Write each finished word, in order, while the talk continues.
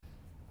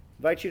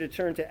invite you to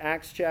turn to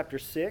Acts chapter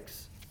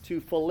 6, to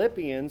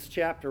Philippians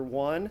chapter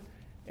 1,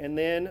 and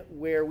then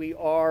where we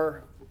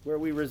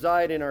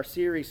reside in our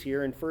series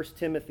here in 1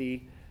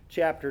 Timothy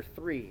chapter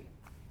 3.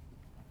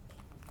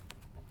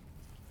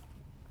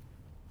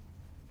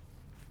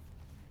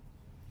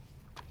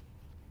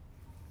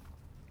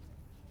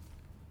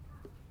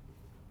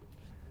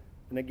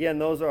 And again,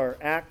 those are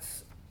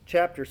Acts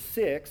chapter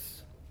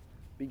 6,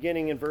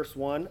 beginning in verse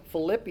 1.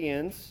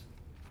 Philippians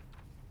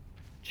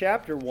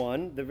chapter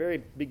 1, the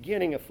very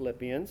beginning of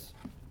Philippians.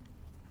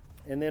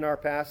 And then our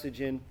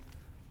passage in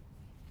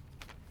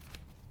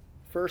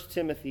 1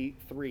 Timothy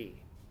 3.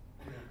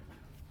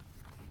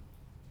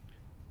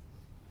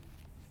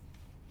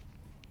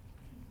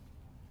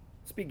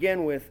 Let's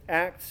begin with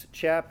Acts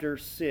chapter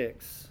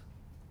 6.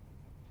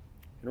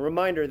 And a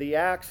reminder, the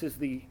Acts is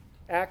the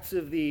acts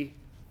of the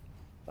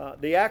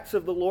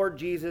Lord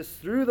Jesus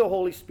through the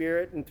Holy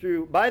Spirit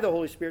and by the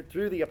Holy Spirit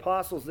through the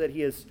apostles that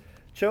he has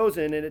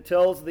chosen, and it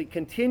tells the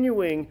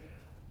continuing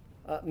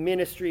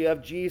ministry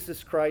of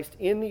Jesus Christ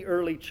in the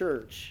early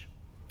church.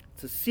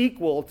 It's a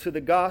sequel to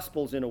the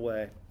Gospels in a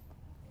way.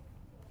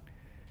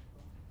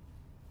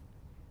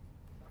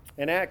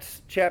 In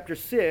Acts chapter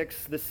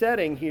 6, the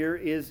setting here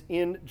is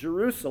in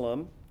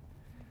Jerusalem.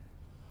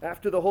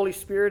 After the Holy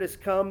Spirit has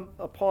come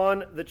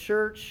upon the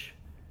church,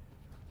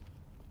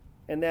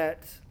 and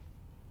that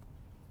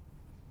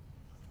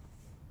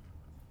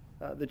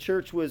the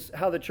church was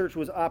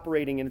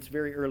operating in its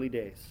very early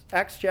days.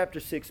 Acts chapter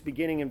 6,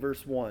 beginning in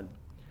verse 1.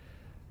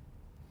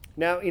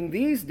 Now, in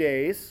these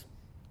days,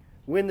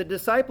 when the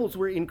disciples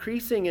were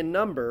increasing in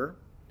number,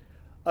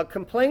 a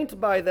complaint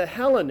by the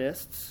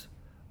Hellenists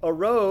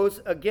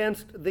arose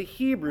against the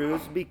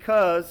Hebrews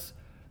because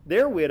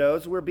their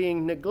widows were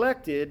being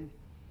neglected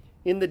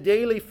in the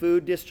daily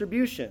food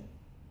distribution.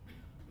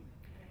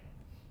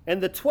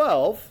 And the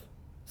 12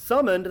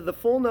 summoned the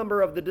full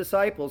number of the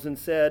disciples and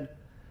said,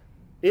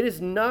 "It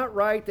is not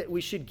right that we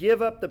should give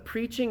up the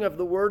preaching of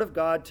the word of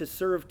God to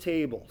serve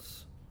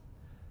tables.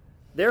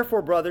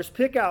 Therefore, brothers,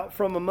 pick out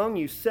from among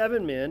you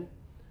 7 men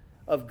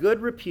of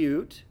good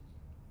repute,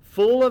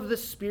 full of the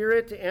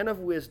Spirit and of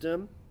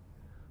wisdom,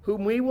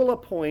 whom we will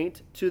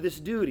appoint to this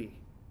duty.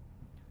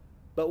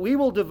 But we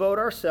will devote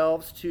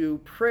ourselves to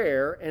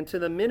prayer and to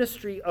the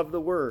ministry of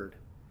the word."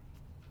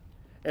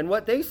 And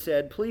what they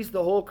said pleased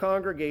the whole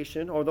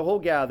congregation, or the whole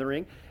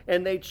gathering,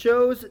 and they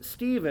chose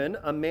Stephen,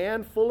 a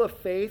man full of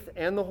faith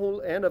and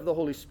of the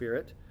Holy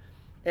Spirit,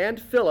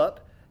 and Philip,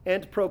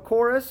 and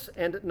Prochorus,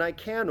 and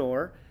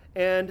Nicanor,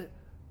 and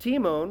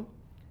Timon,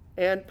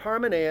 and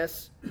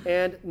Parmenas,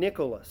 and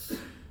Nicholas,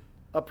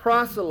 a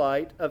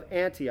proselyte of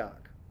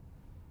Antioch.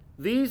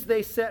 These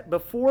they set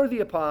before the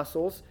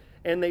apostles,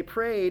 and they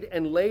prayed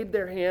and laid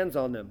their hands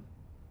on them.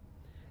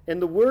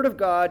 And the word of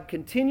God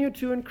continued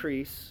to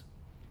increase,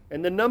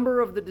 and the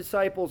number of the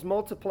disciples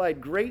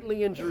multiplied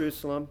greatly in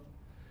Jerusalem,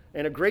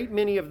 and a great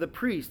many of the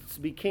priests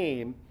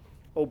became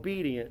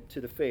obedient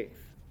to the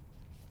faith.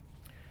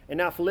 And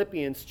now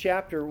Philippians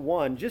chapter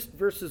 1, just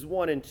verses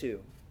 1 and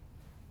 2.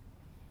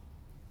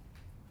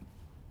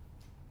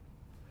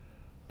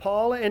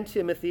 Paul and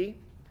Timothy,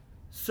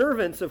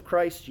 servants of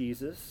Christ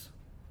Jesus,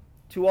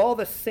 to all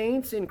the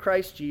saints in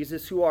Christ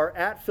Jesus who are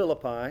at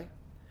Philippi,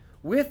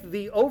 with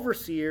the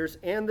overseers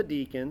and the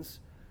deacons,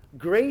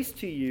 grace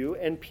to you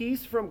and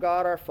peace from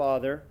God our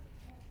Father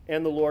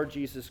and the Lord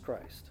Jesus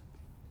Christ.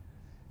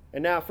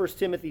 And now 1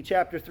 Timothy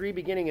chapter 3,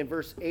 beginning in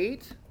verse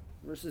 8,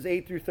 verses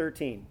 8 through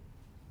 13.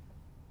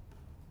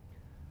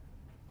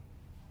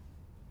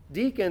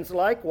 Deacons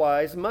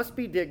likewise must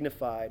be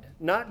dignified,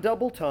 not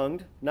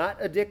double-tongued, not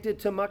addicted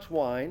to much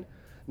wine,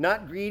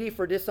 not greedy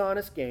for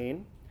dishonest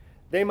gain.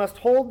 They must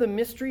hold the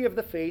mystery of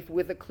the faith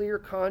with a clear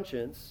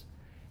conscience,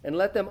 and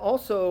let them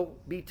also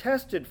be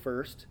tested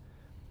first.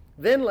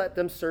 Then let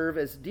them serve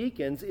as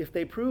deacons if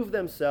they prove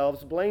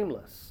themselves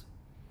blameless.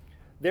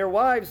 Their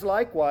wives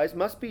likewise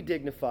must be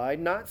dignified,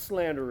 not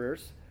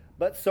slanderers,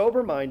 but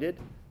sober-minded,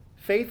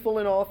 faithful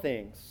in all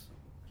things.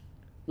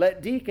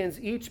 Let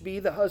deacons each be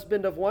the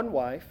husband of one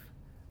wife,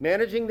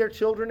 managing their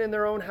children in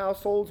their own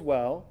households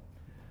well.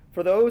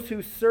 For those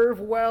who serve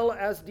well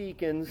as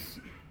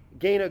deacons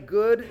gain a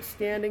good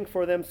standing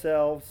for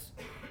themselves,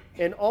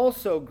 and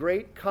also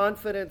great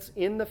confidence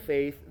in the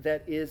faith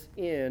that is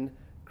in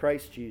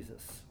Christ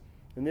Jesus.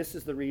 And this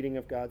is the reading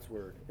of God's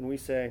word. And we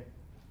say,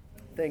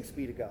 thanks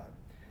be to God.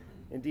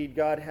 Indeed,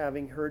 God,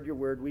 having heard your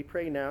word, we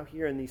pray now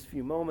here in these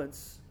few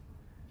moments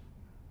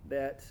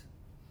that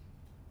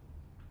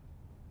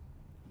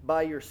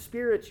by your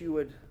Spirit you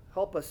would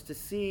help us to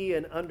see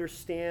and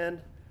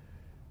understand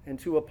and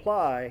to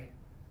apply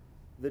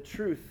the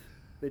truth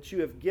that you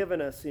have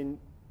given us in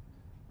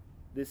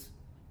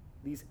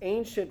these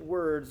ancient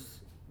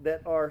words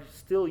that are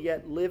still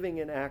yet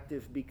living and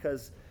active,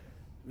 because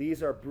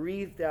these are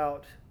breathed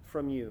out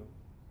from you.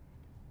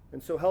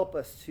 And so help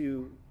us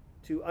to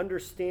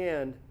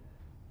understand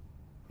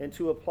and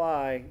to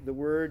apply the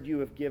word you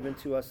have given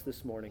to us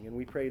this morning. And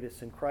we pray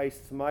this in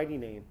Christ's mighty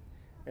name.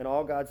 And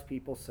all God's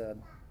people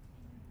said,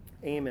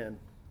 Amen.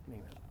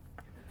 Amen.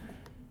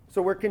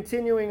 So we're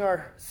continuing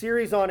our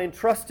series on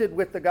Entrusted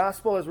with the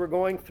Gospel as we're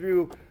going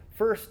through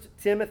 1st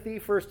Timothy,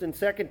 1st and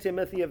 2nd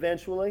Timothy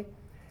eventually.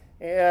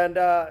 And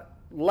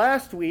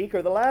last week,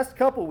 or the last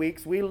couple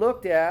weeks, we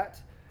looked at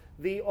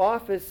the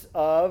office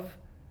of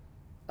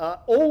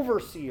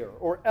overseer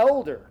or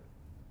elder.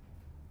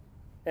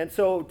 And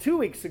so 2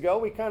 weeks ago,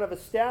 we kind of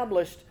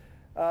established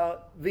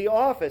the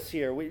office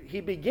here.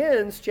 He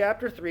begins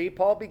chapter 3,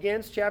 Paul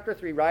begins chapter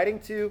 3, writing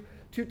to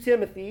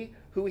Timothy,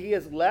 who he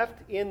has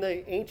left in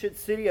the ancient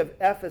city of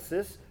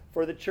Ephesus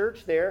for the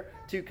church there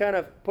to kind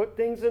of put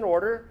things in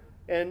order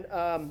and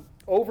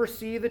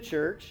oversee the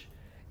church.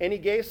 And he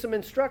gave some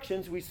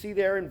instructions, we see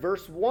there in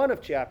verse 1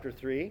 of chapter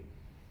 3,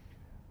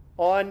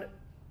 on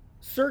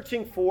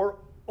searching for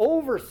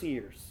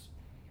overseers.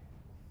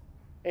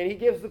 And he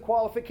gives the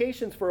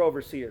qualifications for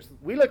overseers.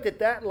 We looked at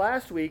that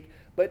last week,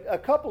 but a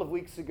couple of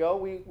weeks ago,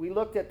 we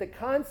looked at the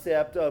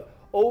concept of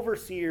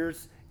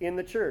overseers in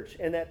the church,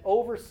 and that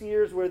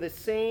overseers were the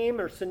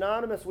same or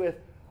synonymous with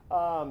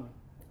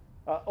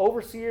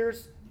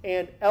overseers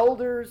and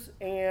elders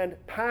and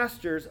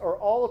pastors are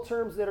all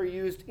terms that are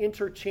used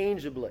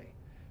interchangeably.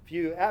 If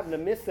you happen to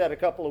miss that a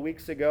couple of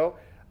weeks ago,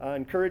 I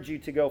encourage you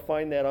to go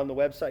find that on the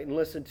website and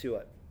listen to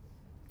it.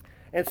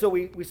 And so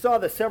we saw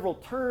the several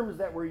terms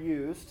that were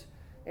used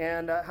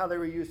and how they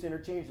were used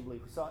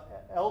interchangeably. We saw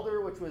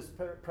elder, which was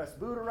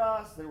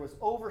presbyteros. There was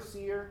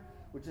overseer,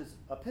 which is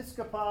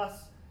episkopos.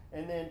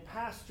 And then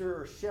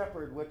pastor or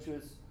shepherd, which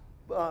was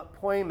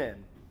poimen.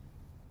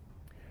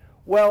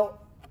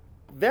 Well,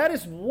 that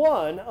is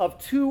one of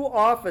two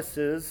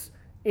offices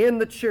in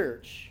the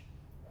church.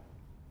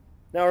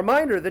 Now, a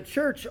reminder, the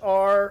church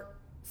are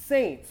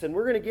saints, and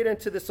we're going to get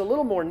into this a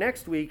little more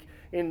next week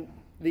in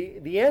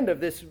the end of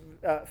this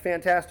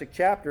fantastic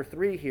chapter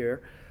 3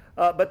 here.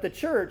 But the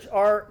church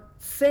are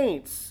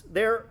saints.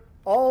 They're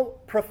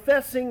all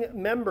professing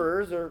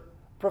members or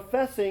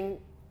professing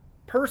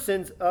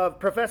persons of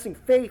professing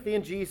faith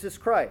in Jesus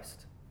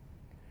Christ.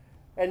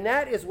 And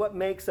that is what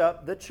makes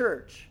up the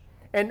church.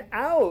 And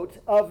out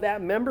of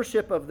that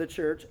membership of the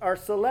church are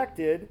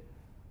selected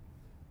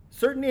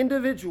certain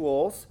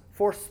individuals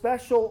for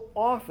special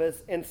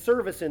office and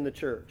service in the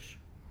church.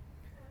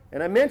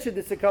 And I mentioned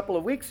this a couple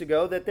of weeks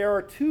ago that there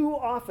are two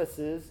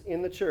offices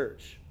in the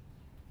church.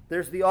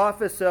 There's the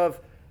office of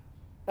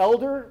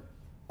elder,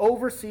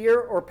 overseer,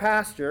 or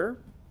pastor.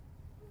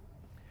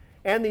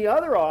 And the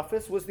other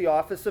office was the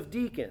office of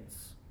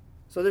deacons.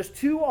 So there's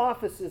two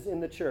offices in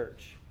the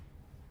church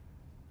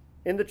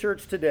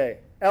today,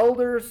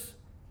 elders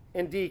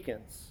and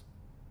deacons.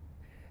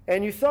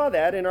 And you saw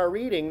that in our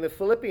reading, the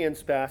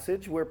Philippians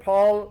passage, where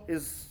Paul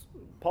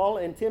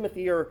and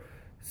Timothy are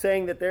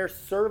saying that they're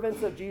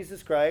servants of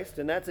Jesus Christ,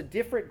 and that's a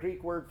different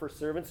Greek word for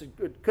servants.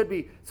 It could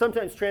be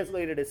sometimes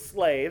translated as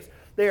slaves.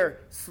 They are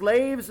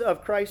slaves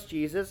of Christ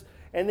Jesus.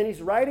 And then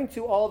he's writing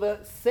to all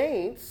the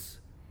saints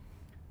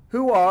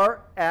who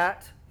are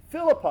at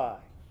Philippi.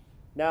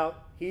 Now,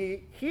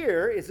 he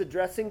here is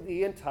addressing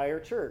the entire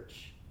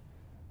church.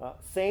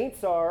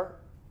 Saints are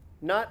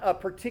not a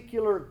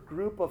particular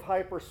group of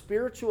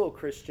hyper-spiritual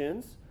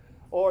Christians,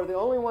 or the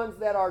only ones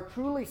that are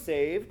truly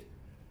saved,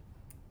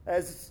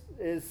 as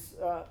is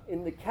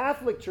in the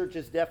Catholic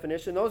Church's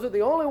definition. Those are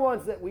the only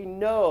ones that we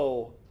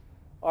know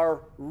are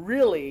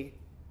really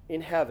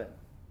in heaven.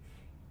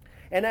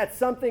 And that's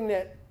something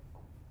that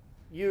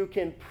you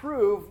can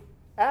prove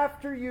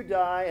after you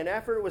die, and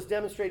after it was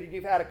demonstrated,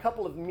 you've had a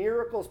couple of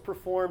miracles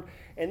performed,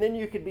 and then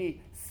you could be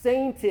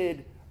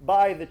sainted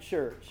by the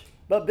church.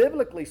 But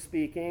biblically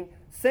speaking,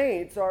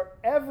 saints are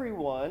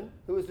everyone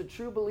who is a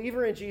true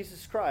believer in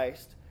Jesus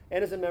Christ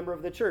and is a member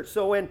of the church.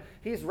 So when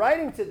he's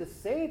writing to the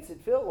saints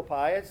at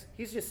Philippi,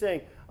 he's just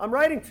saying, I'm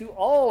writing to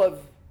all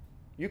of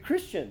you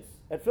Christians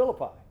at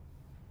Philippi.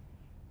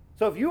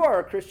 So if you are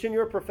a Christian,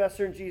 you're a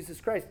professor in Jesus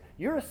Christ,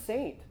 you're a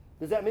saint.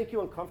 Does that make you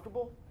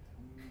uncomfortable?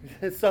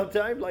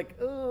 Sometimes, like,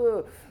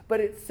 ugh.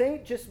 But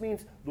saint just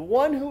means the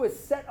one who is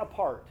set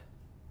apart.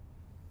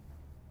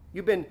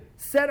 You've been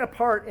set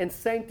apart and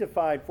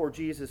sanctified for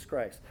Jesus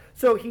Christ.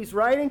 So he's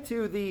writing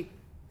to the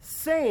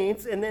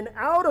saints, and then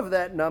out of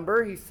that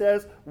number, he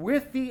says,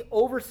 with the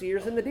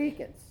overseers and the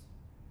deacons.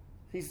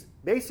 He's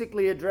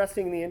basically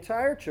addressing the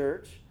entire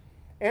church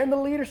and the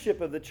leadership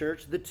of the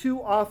church, the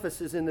two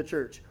offices in the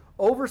church,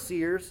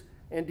 overseers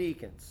and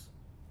deacons.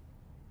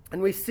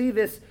 And we see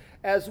this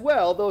as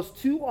well, those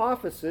two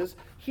offices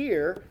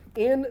here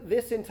in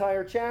this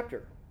entire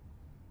chapter.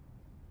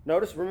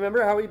 Notice,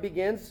 remember how he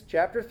begins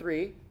chapter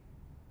 3.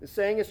 The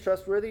saying is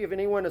trustworthy. If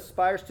anyone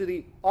aspires to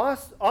the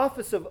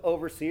office of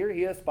overseer,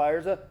 he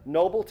aspires a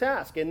noble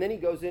task. And then he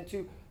goes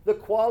into the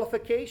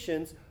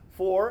qualifications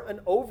for an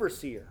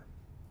overseer.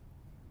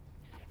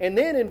 And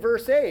then in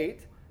verse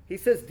 8, he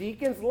says,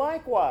 deacons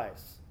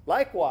likewise.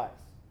 Likewise.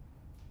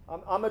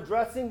 I'm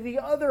addressing the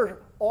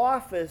other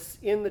office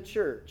in the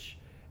church.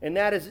 And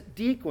that is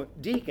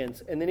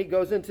deacons. And then he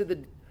goes into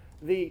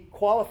the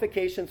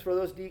qualifications for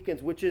those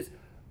deacons, which is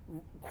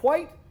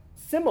quite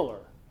similar,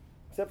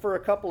 except for a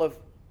couple of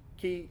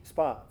key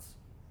spots.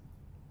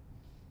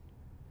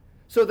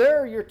 So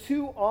there are your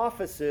two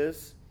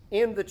offices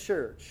in the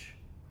church.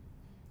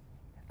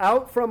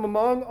 Out from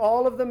among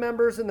all of the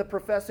members in the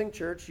professing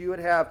church, you would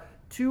have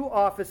two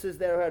offices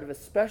that have a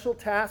special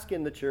task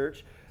in the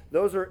church.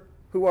 Those are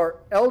who are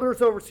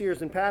elders,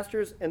 overseers, and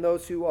pastors, and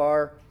those who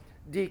are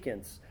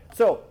deacons.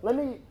 So let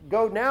me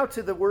go now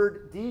to the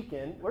word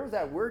deacon. Where does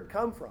that word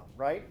come from,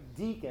 right?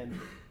 Deacon.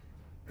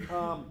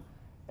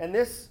 And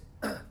this,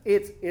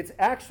 it's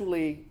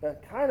actually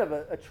kind of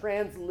a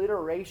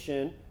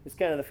transliteration. It's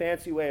kind of the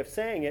fancy way of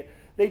saying it.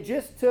 They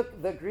just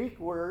took the Greek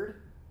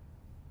word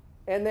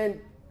and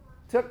then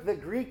took the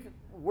Greek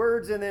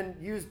words and then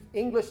used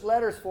English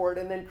letters for it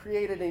and then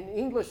created an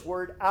English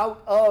word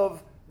out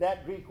of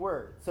that Greek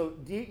word. So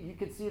you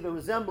can see the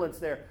resemblance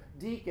there.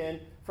 Deacon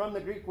from the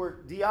Greek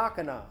word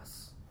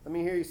diakonos. Let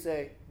me hear you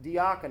say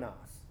diakonos.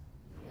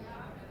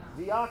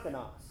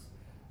 Diakonos.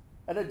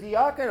 And a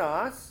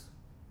diakonos,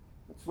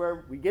 that's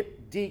where we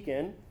get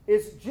deacon,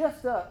 is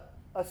just a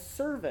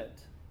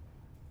servant.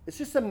 It's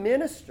just a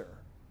minister.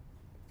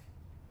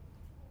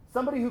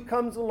 Somebody who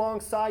comes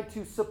alongside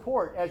to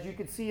support, as you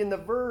can see in the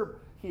verb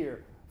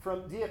here,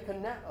 from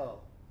diakoneo,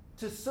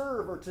 to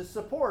serve or to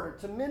support or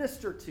to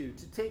minister to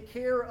take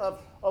care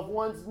of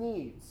one's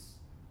needs,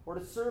 or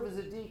to serve as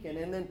a deacon.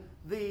 And then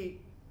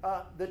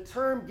the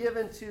term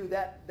given to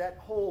that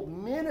whole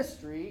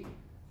ministry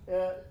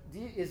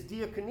is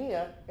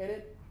diakonia, and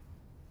it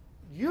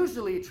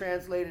usually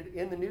translated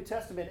in the New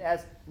Testament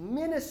as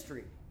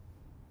ministry.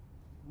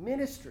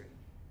 Ministry.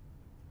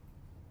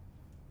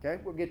 Okay,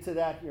 we'll get to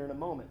that here in a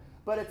moment.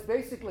 But it's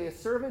basically a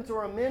servant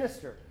or a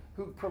minister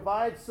who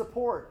provides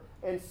support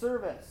and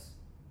service,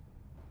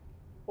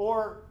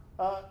 or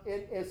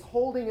it is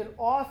holding an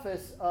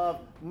office of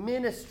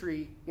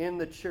ministry in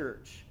the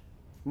church.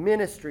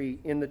 Ministry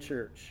in the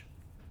church.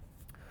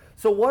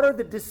 So what are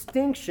the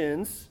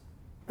distinctions?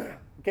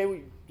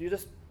 Okay,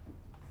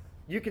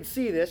 you can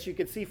see this. You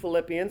can see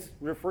Philippians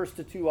refers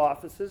to two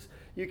offices.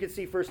 You can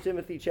see 1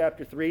 Timothy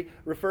chapter 3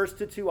 refers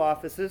to two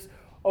offices.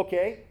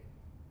 Okay,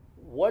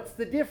 what's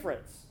the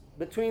difference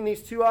between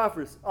these two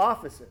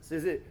offices?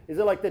 Is it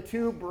like the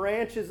two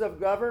branches of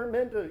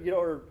government,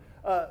 or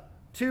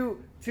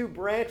two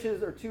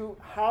branches or two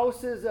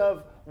houses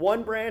of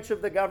one branch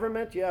of the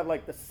government? You have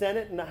like the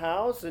Senate and the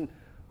House, and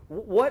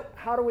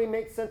how do we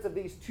make sense of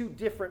these two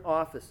different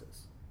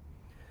offices?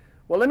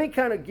 Well, let me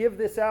kind of give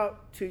this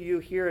out to you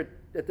here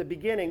at the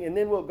beginning, and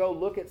then we'll go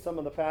look at some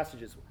of the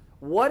passages.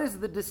 What is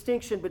the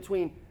distinction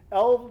between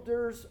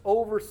elders,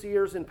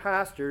 overseers, and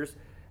pastors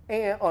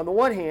on the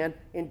one hand,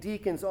 and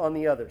deacons on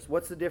the others?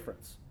 What's the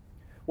difference?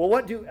 Well,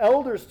 what do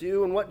elders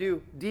do and what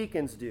do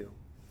deacons do?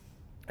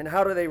 And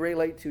how do they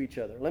relate to each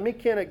other? Let me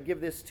kind of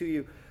give this to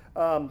you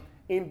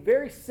in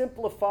very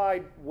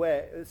simplified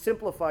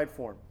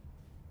form.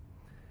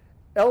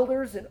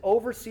 Elders and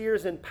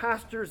overseers and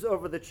pastors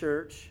over the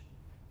church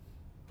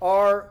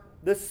are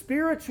the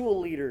spiritual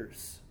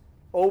leaders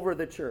over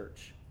the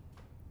church.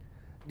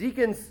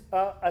 Deacons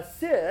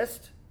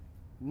assist,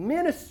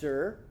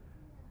 minister,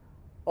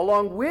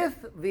 along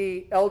with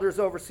the elders,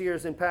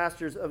 overseers, and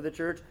pastors of the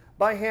church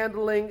by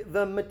handling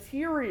the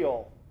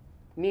material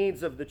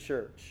needs of the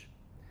church.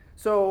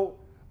 So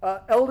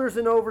elders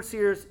and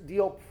overseers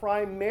deal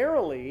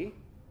primarily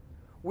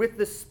with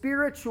the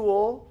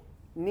spiritual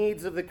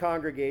needs of the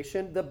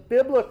congregation, the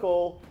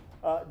biblical,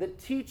 the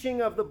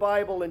teaching of the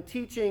Bible and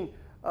teaching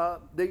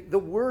the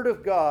Word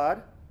of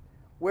God,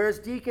 whereas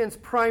deacons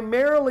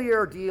primarily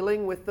are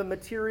dealing with the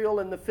material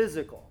and the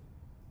physical.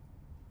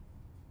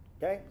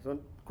 Okay, so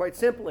quite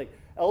simply,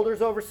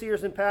 elders,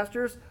 overseers, and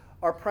pastors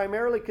are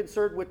primarily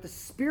concerned with the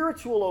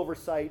spiritual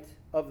oversight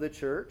of the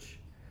church,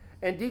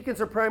 and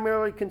deacons are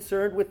primarily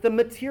concerned with the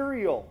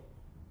material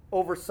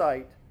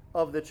oversight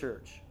of the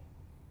church.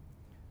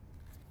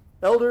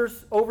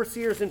 Elders,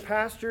 overseers, and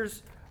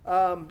pastors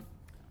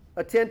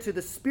attend to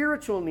the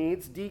spiritual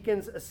needs.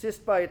 Deacons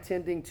assist by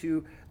attending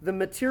to the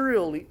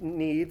material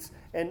needs,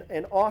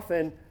 and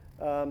often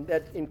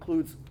that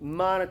includes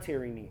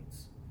monetary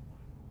needs.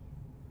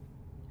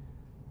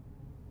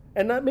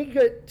 And let me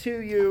get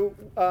to you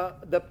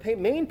the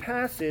main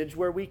passage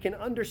where we can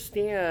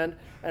understand,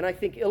 and I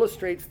think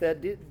illustrates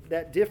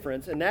that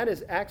difference, and that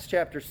is Acts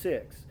chapter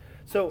 6.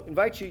 So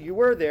you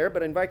were there,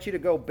 but I invite you to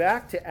go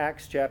back to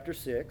Acts chapter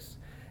 6.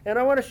 And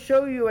I want to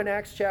show you in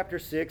Acts chapter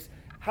 6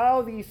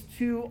 how these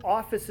two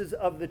offices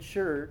of the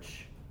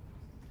church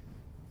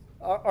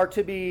are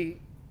to be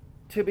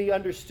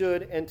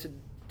understood and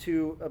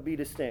to be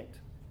distinct.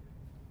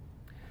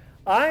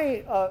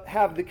 I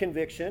have the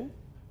conviction,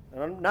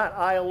 and not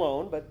I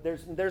alone, but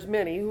there's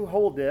many who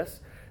hold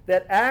this,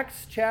 that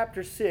Acts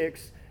chapter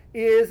 6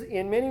 is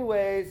in many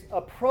ways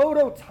a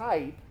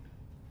prototype.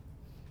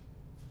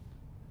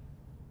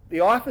 The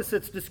office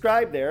that's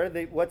described there,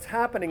 what's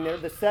happening there,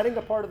 the setting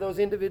apart of those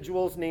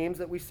individuals' names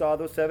that we saw,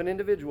 those 7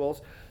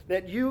 individuals,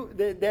 that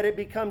it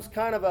becomes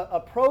kind of a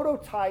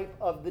prototype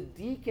of the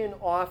deacon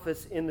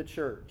office in the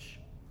church.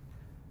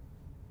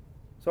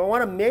 So I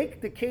want to make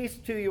the case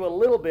to you a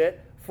little bit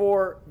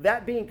for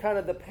that being kind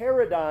of the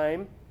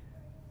paradigm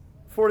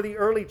for the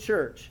early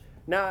church.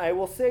 Now, I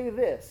will say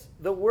this.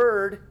 The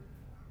word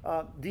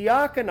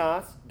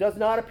Diakonos does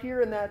not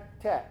appear in that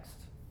text.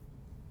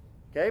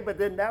 Okay, but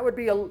then that would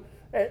be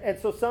and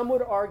so some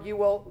would argue,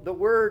 well, the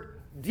word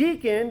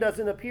deacon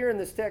doesn't appear in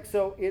this text,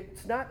 so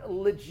it's not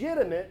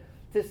legitimate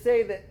to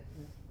say that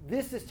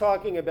this is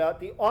talking about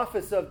the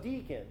office of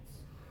deacons.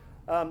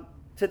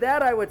 To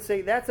that, I would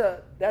say that's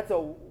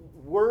a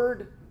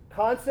word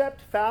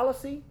concept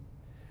fallacy,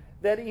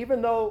 that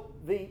even though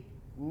the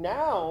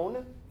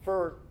noun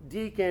for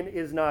deacon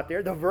is not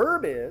there, the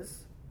verb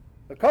is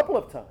a couple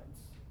of times.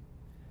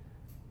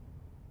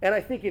 And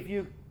I think if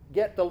you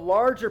get the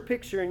larger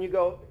picture and you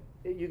go,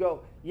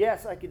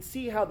 yes, I can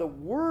see how the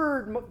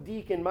word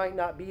deacon might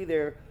not be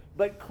there,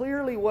 but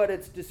clearly what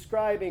it's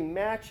describing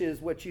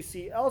matches what you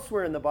see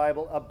elsewhere in the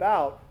Bible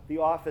about the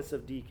office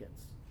of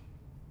deacons.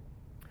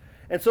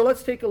 And so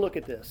let's take a look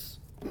at this.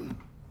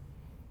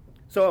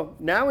 So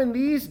now in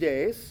these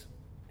days,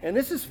 and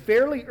this is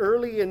fairly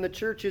early in the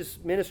church's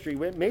ministry,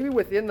 maybe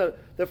within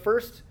the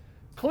first,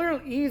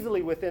 clearly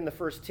easily within the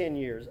first 10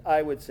 years,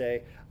 I would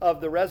say,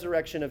 of the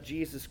resurrection of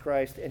Jesus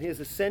Christ and his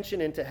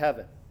ascension into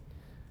heaven.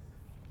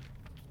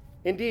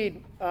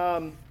 Indeed,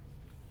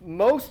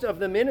 most of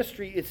the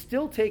ministry is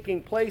still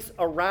taking place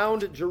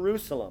around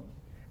Jerusalem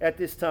at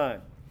this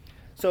time.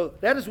 So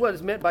that is what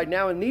is meant by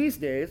now in these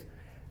days,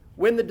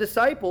 when the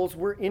disciples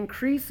were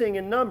increasing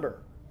in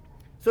number.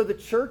 So the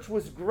church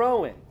was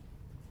growing.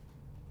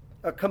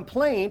 A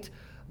complaint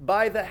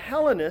by the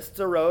Hellenists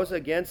arose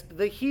against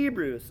the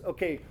Hebrews.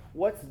 Okay,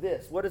 what's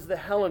this? What is the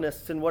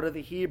Hellenists and what are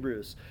the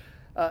Hebrews?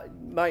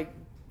 My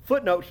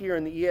footnote here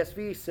in the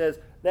ESV says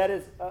that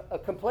is a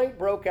complaint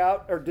broke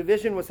out, or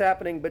division was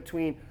happening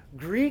between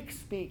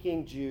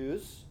Greek-speaking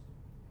Jews,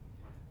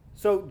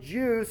 so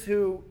Jews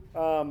who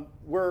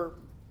were,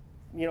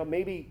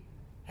 maybe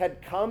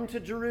had come to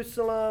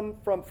Jerusalem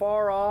from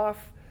far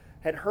off,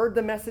 had heard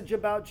the message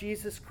about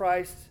Jesus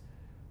Christ,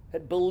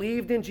 had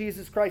believed in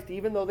Jesus Christ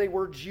even though they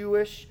were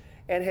Jewish,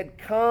 and had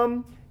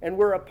come and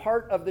were a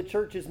part of the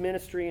church's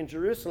ministry in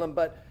Jerusalem,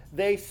 but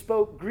they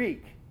spoke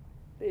Greek.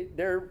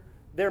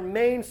 Their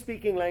main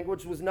speaking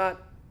language was not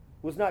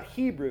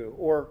Hebrew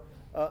or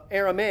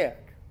Aramaic.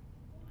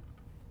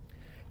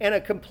 And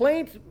a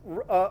complaint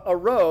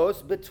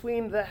arose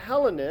between the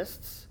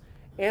Hellenists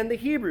and the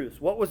Hebrews.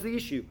 What was the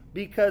issue?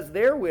 Because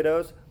their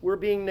widows were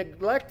being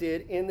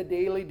neglected in the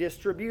daily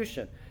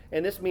distribution.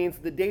 And this means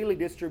the daily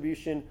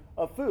distribution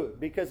of food.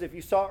 Because if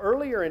you saw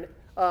earlier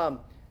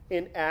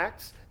in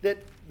Acts that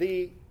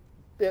the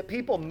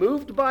people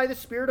moved by the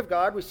Spirit of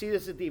God, we see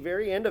this at the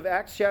very end of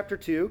Acts chapter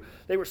 2,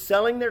 they were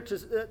selling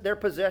their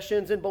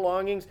possessions and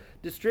belongings,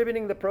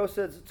 distributing the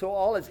proceeds to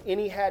all as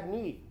any had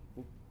need.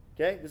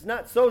 Okay? It's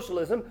not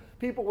socialism.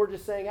 People were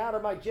just saying, out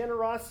of my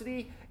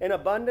generosity and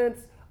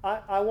abundance,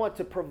 I want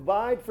to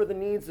provide for the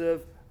needs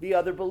of the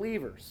other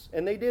believers.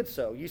 And they did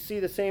so. You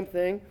see the same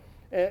thing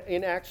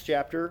in Acts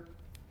chapter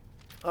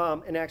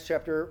 4.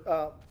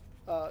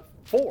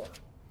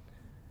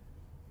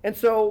 And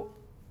so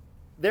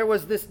there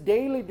was this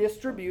daily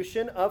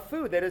distribution of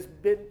food that has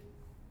been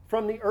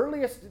from the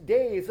earliest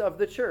days of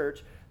the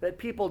church, that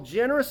people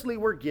generously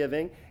were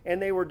giving,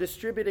 and they were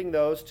distributing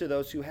those to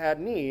those who had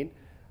need.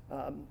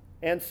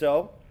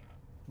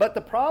 But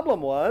the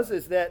problem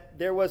is that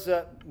there was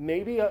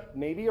maybe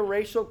a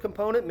racial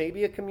component,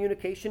 maybe a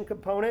communication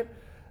component,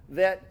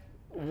 that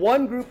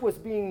one group was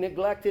being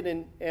neglected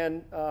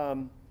and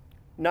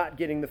not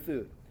getting the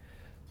food.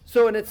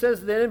 So, and it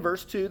says then in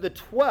verse 2, the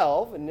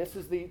 12, and this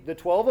is the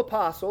 12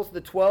 apostles,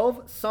 the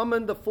 12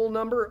 summoned the full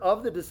number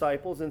of the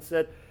disciples and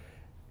said,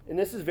 and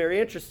this is very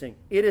interesting,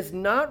 it is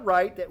not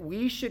right that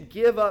we should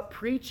give up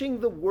preaching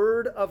the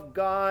word of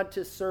God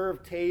to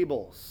serve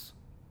tables.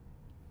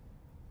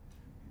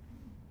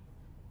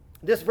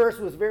 This verse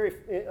was very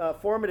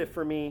formative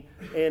for me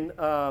in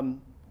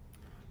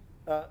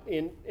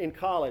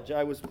college.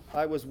 I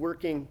was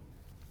working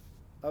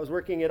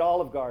at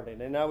Olive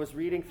Garden, and I was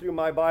reading through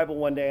my Bible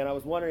one day, and I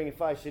was wondering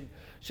if I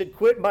should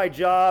quit my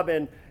job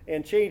and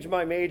change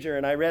my major.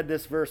 And I read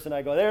this verse, and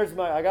I go,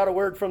 I got a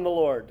word from the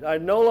Lord.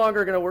 I'm no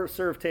longer going to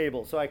serve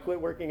tables, so I quit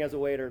working as a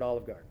waiter at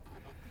Olive Garden.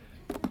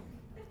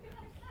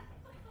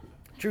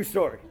 True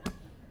story.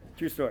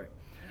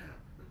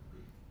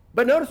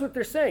 But notice what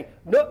they're saying.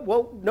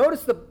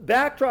 Notice the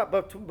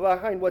backdrop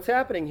behind what's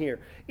happening here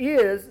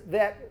is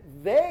that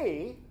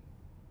they,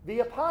 the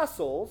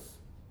apostles,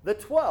 the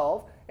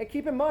 12, and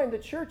keep in mind the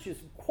church is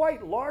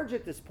quite large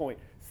at this point.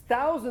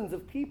 Thousands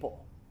of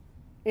people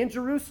in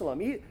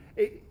Jerusalem.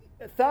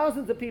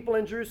 Thousands of people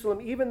in Jerusalem,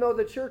 even though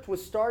the church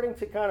was starting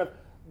to kind of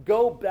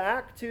go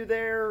back to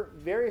their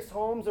various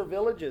homes or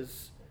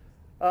villages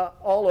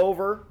all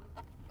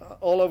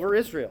over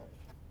Israel.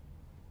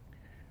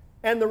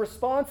 And the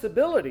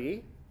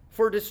responsibility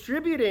for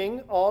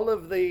distributing all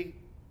of this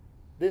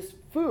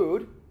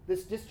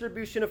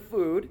distribution of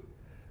food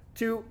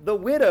to the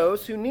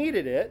widows who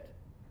needed it,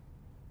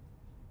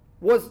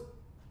 was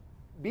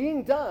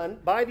being done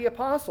by the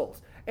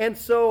apostles. And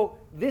so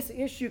this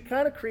issue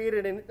kind of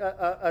created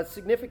a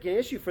significant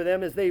issue for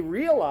them, as they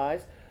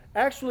realized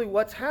actually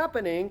what's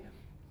happening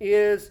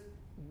is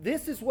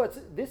this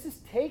is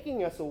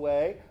taking us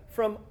away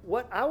from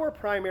what our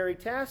primary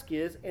task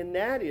is, and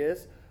that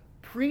is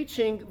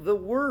preaching the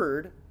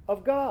Word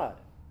of God.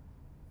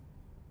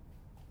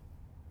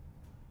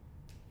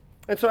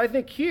 And so I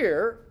think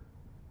here,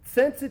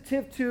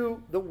 sensitive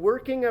to the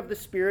working of the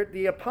Spirit,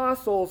 the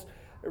apostles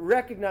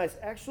recognize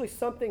actually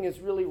something is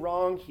really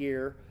wrong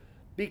here,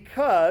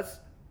 because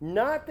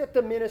not that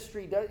the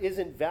ministry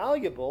isn't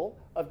valuable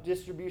of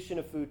distribution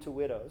of food to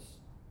widows.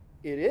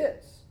 It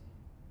is.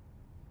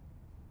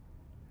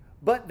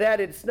 But that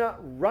it's not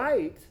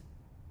right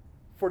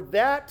for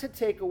that to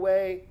take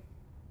away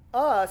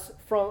us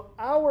from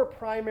our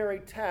primary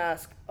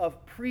task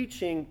of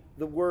preaching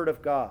the Word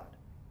of God.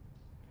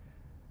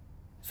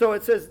 So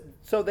it says,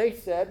 so they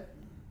said,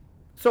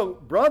 so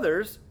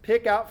brothers,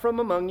 pick out from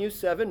among you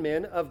 7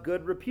 men of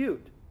good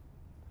repute,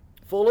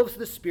 full of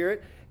the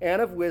Spirit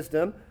and of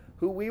wisdom,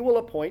 who we will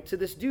appoint to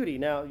this duty.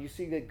 Now, you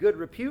see the good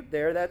repute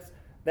there.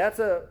 That's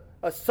a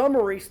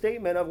summary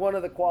statement of one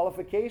of the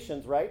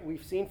qualifications, right?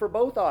 We've seen for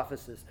both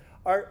offices.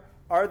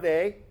 Are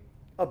they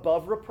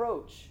above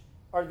reproach?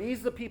 Are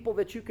these the people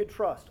that you could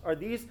trust? Are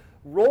these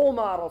role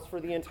models for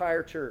the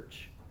entire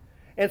church?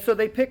 And so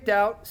they picked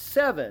out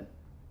 7.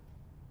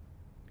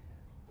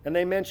 And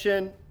they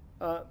mention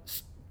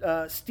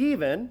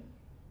Stephen.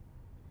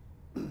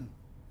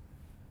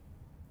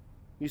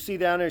 You see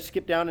down there,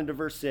 skip down into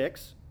verse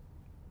 6.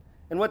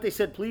 And what they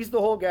said pleased the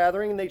whole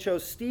gathering, and they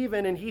chose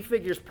Stephen, and he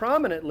figures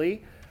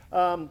prominently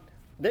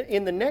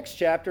in the next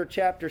chapter,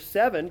 chapter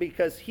 7,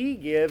 because he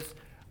gives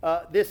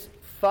this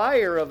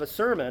fire of a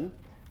sermon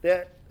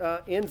that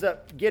ends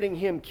up getting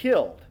him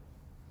killed.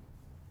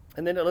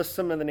 And then it lists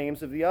some of the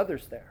names of the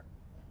others there.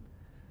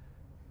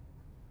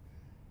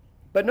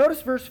 But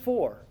notice verse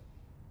 4.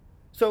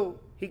 So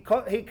he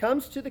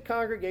comes to the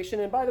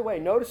congregation, and by the way,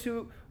 notice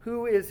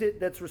who is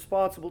it that's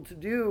responsible to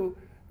do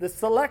the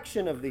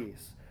selection of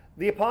these.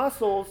 The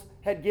apostles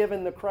had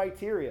given the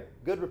criteria,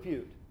 good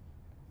repute.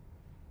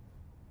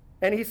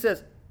 And he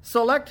says,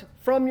 select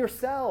from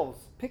yourselves,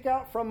 pick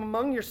out from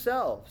among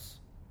yourselves.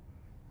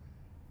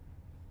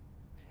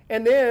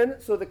 And then,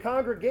 so the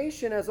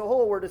congregation as a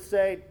whole were to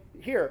say,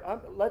 here,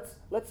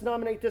 let's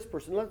nominate this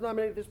person, let's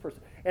nominate this person.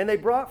 And they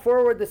brought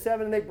forward the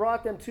 7, and they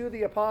brought them to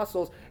the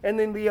apostles, and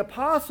then the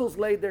apostles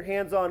laid their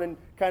hands on and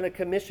kind of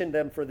commissioned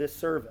them for this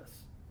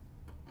service.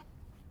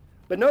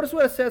 But notice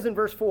what it says in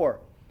verse 4.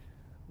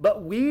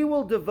 But we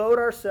will devote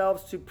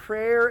ourselves to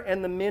prayer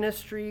and the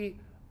ministry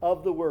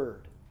of the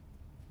word.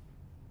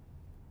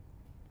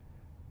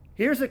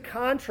 Here's a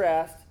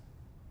contrast,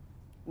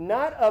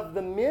 not of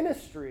the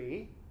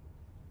ministry.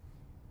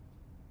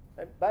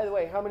 And by the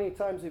way, how many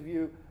times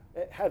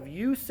have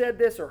you said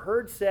this or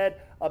heard said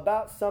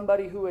about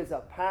somebody who is a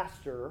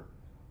pastor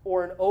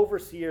or an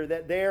overseer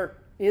that they're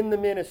in the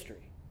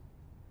ministry?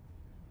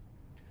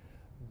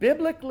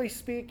 Biblically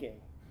speaking,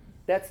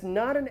 that's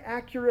not an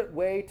accurate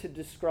way to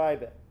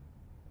describe it.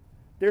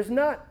 There's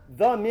not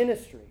the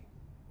ministry.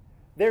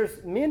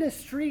 There's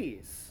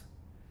ministries,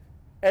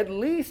 at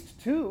least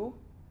 2.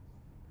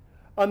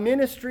 A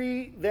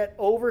ministry that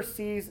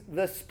oversees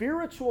the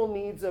spiritual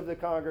needs of the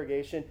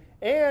congregation,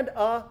 and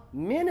a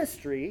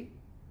ministry,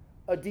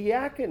 a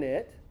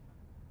diaconate,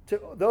 to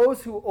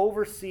those who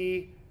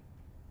oversee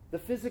the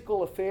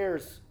physical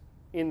affairs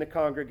in the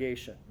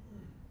congregation.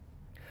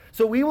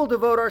 So we will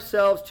devote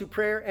ourselves to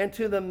prayer and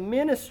to the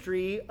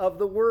ministry of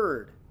the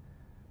word.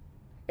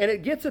 And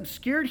it gets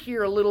obscured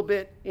here a little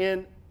bit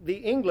in the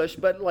English,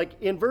 but like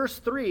in verse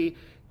 3,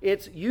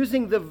 it's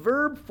using the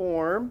verb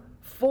form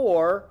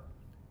for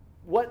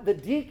what the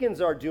deacons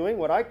are doing,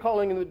 what I'm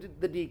calling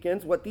the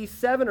deacons, what these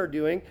 7 are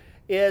doing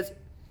is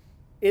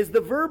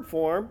the verb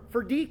form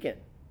for deacon.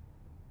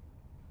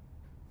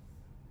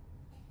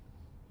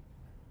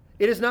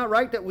 It is not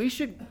right that we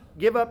should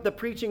give up the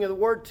preaching of the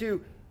word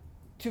to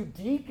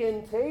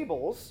deacon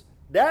tables.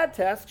 That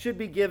task should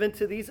be given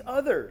to these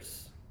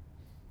others.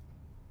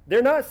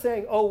 They're not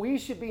saying, oh, we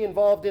should be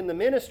involved in the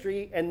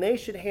ministry and they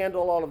should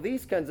handle all of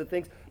these kinds of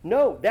things.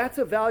 No, that's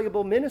a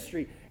valuable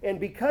ministry. And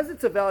because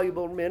it's a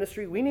valuable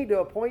ministry, we need to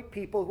appoint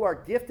people who are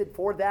gifted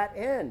for that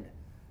end.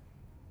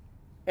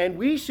 And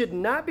we should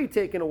not be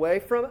taken away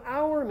from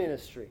our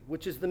ministry,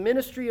 which is the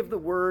ministry of the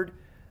word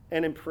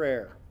and in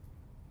prayer.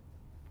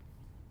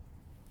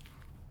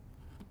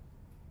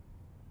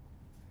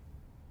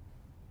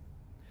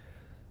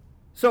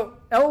 So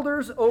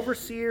elders,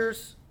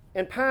 overseers,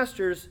 and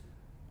pastors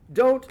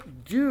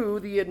don't do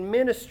the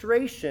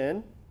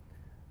administration.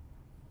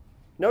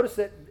 Notice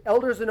that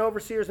elders and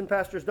overseers and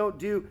pastors don't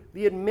do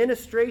the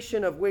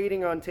administration of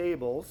waiting on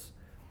tables,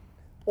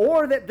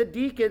 or that the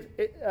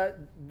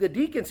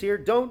deacons here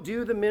don't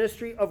do the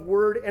ministry of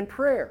word and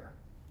prayer.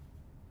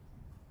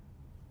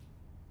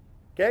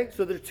 Okay,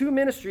 so there's 2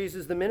 ministries.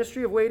 There's the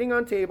ministry of waiting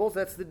on tables,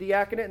 that's the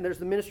diaconate, and there's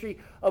the ministry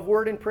of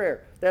word and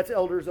prayer. That's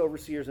elders,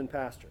 overseers, and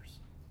pastors.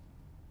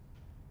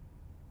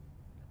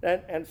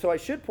 And so I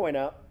should point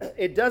out,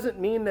 it doesn't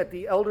mean that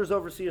the elders,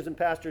 overseers, and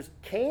pastors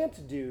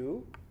can't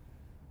do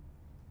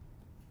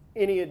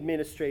any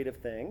administrative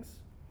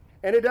things.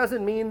 And it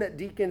doesn't mean that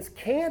deacons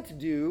can't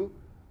do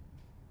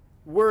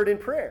word in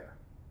prayer.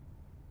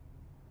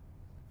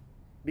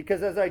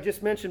 Because as I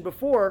just mentioned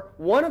before,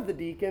 one of the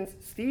deacons,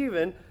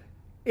 Stephen,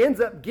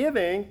 ends up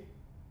giving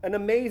an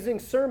amazing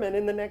sermon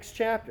in the next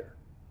chapter.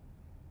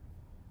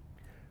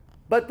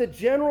 But the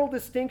general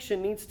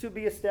distinction needs to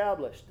be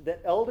established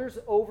that elders,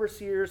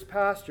 overseers,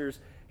 pastors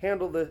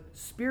handle the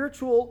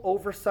spiritual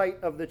oversight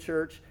of the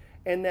church,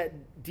 and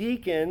that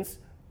deacons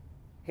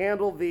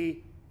handle the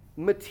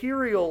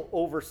material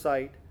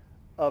oversight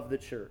of the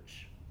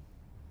church.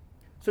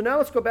 So now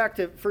let's go back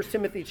to 1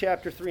 Timothy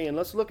chapter 3, and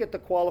let's look at the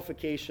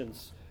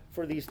qualifications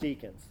for these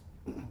deacons.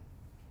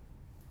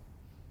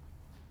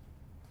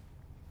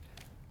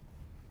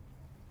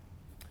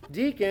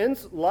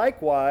 Deacons,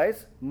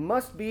 likewise,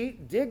 must be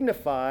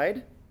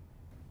dignified.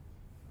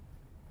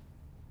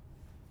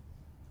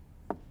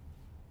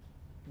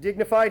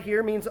 Dignified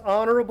here means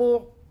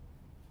honorable,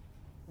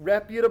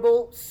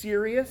 reputable,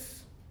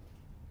 serious.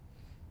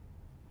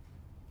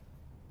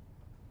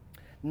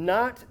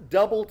 Not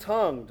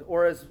double-tongued,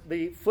 or as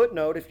the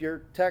footnote, if you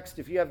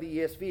have the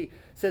ESV,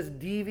 says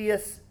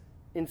devious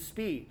in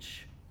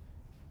speech.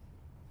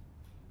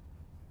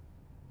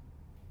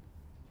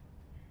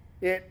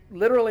 It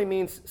literally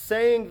means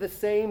saying the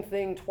same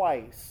thing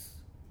twice.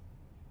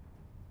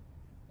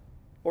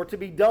 Or to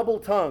be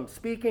double-tongued,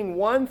 speaking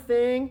one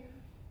thing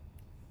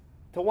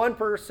to one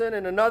person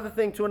and another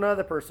thing to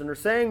another person, or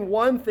saying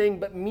one thing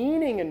but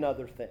meaning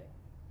another thing,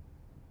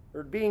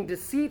 or being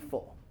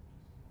deceitful.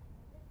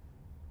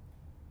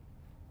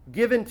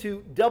 Given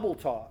to double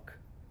talk,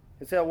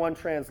 is how one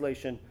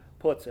translation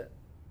puts it.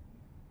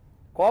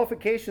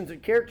 Qualifications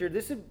of character,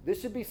 this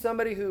should be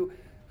somebody who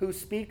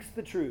speaks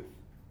the truth.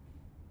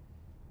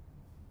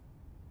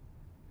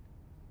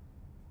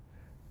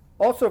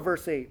 Also,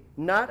 verse 8,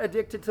 not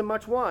addicted to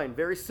much wine.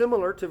 Very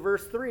similar to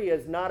verse 3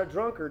 as not a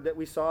drunkard that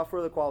we saw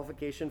for the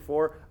qualification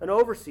for an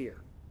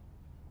overseer.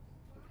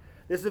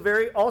 This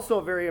is also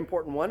a very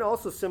important one,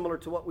 also similar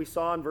to what we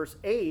saw in verse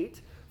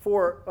 8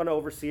 for an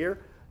overseer.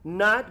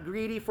 Not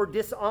greedy for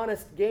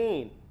dishonest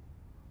gain.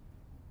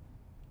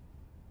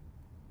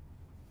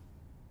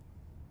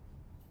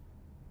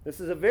 This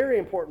is a very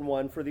important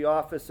one for the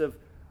office of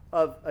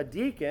a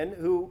deacon,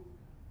 who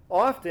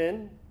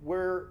often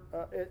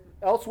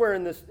elsewhere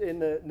in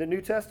the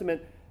New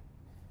Testament,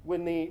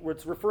 when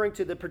it's referring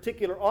to the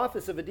particular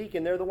office of a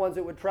deacon, they're the ones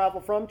that would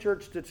travel from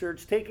church to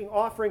church, taking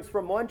offerings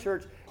from one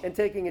church and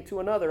taking it to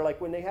another.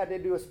 Like when they had to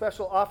do a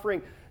special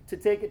offering to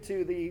take it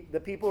to the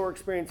people who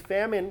experienced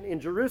famine in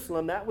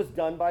Jerusalem, that was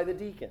done by the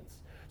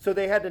deacons. So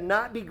they had to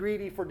not be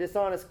greedy for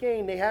dishonest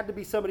gain. They had to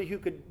be somebody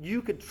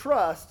you could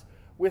trust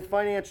with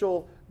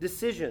financial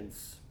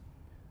decisions.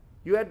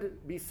 You had to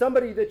be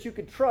somebody that you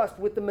could trust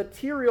with the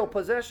material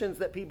possessions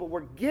that people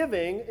were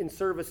giving in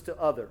service to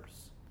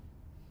others.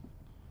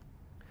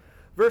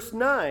 Verse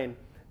 9,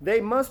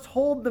 they must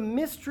hold the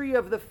mystery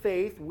of the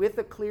faith with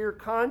a clear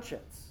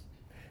conscience.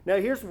 Now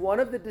here's one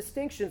of the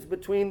distinctions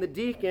between the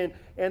deacon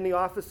and the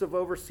office of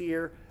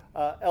overseer,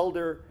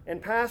 elder,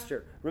 and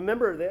pastor.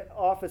 Remember, the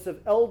office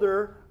of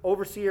elder,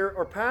 overseer,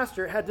 or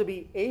pastor had to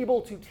be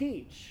able to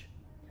teach.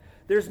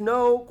 There's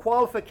no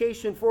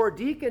qualification for a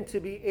deacon to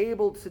be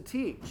able to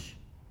teach.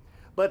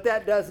 But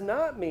that does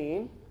not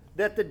mean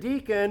that the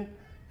deacon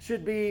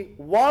should be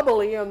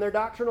wobbly on their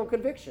doctrinal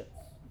convictions.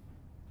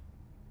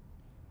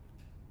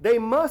 They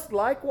must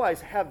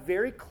likewise have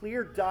very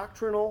clear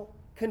doctrinal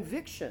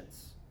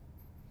convictions.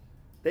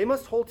 They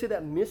must hold to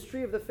that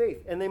mystery of the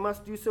faith, and they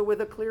must do so with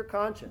a clear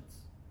conscience,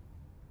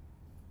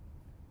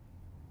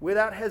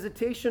 without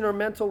hesitation or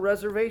mental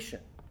reservation.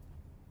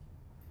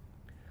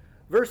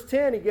 Verse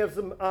 10, he gives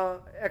them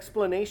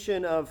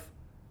explanation of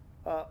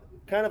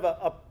kind of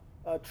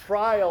a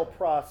trial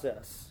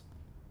process,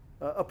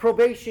 a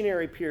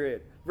probationary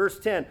period. Verse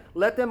 10,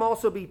 let them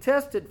also be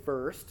tested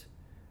first,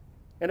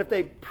 and if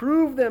they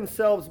prove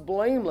themselves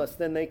blameless,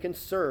 then they can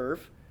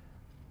serve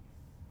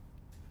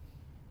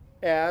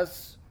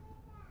as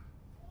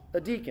a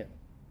deacon.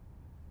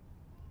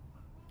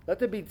 Let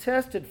them be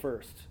tested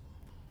first.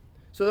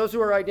 So those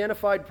who are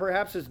identified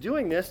perhaps as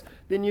doing this,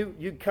 then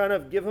you kind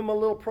of give them a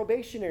little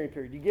probationary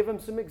period. You give them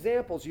some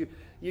examples. You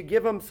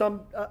give them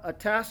a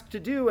task to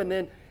do, and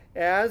then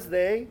as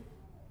they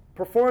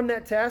perform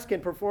that task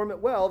and perform it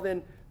well,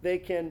 then they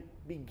can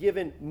be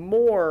given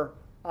more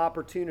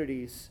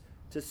opportunities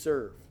to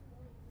serve.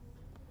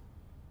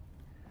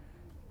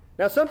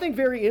 Now something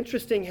very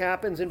interesting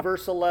happens in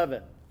verse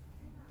 11.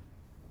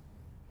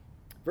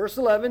 Verse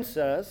 11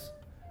 says,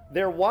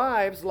 their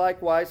wives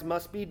likewise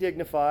must be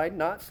dignified,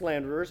 not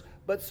slanderers,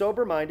 but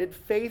sober-minded,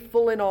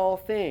 faithful in all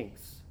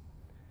things.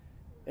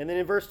 And then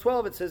in verse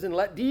 12 it says, and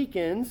let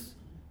deacons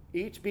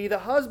each be the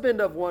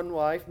husband of one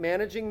wife,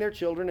 managing their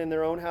children in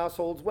their own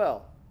households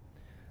well.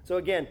 So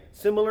again,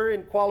 similar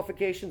in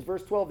qualifications,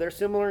 verse 12, they're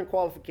similar in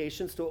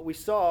qualifications to what we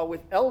saw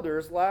with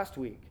elders last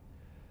week.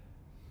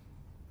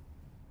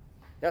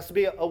 It has to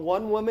be a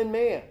one-woman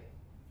man,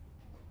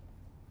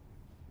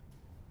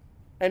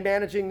 and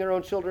managing their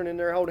own children in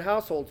their own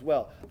households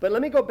well. But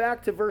let me go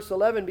back to verse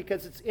 11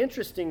 because it's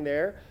interesting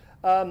there.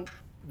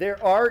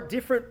 There are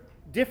different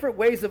different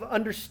ways of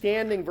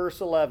understanding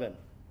verse 11.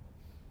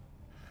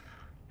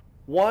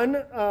 One,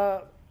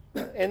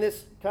 and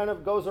this kind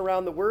of goes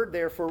around the word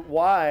there for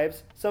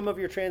wives. Some of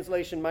your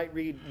translation might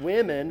read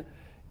women.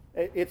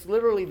 It's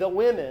literally the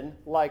women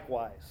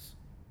likewise.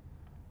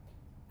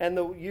 And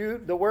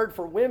the word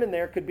for women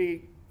there could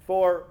be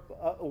for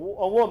a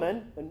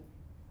woman, a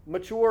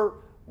mature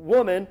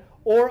woman,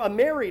 or a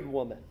married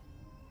woman.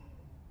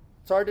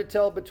 It's hard to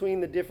tell between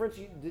the difference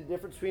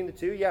between the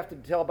two. You have to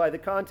tell by the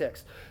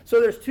context. So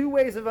there's two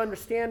ways of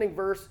understanding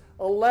verse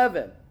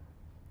 11.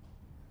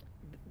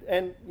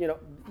 And,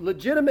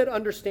 legitimate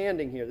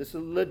understanding here. This is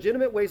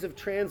legitimate ways of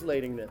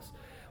translating this.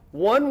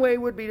 One way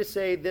would be to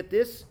say that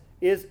this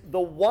is the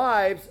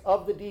wives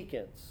of the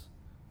deacons.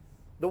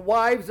 The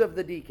wives of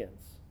the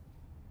deacons.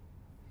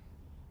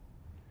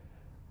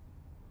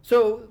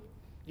 So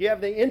you have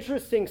the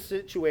interesting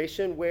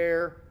situation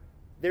where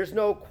there's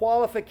no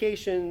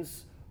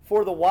qualifications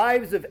for the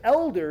wives of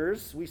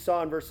elders, we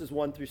saw in verses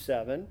 1 through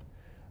 7.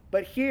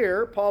 But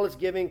here, Paul is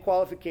giving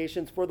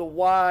qualifications for the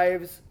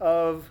wives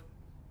of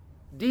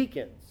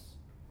deacons.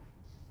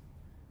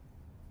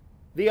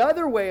 The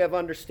other way of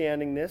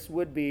understanding this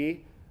would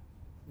be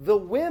the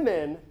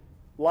women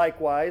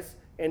likewise,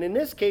 and in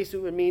this case it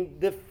would mean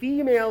the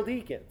female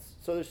deacons.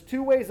 So there's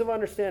two ways of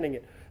understanding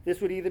it. This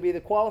would either be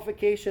the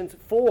qualifications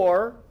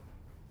for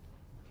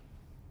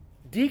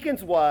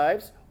deacons'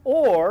 wives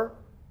or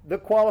the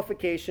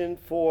qualification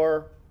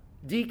for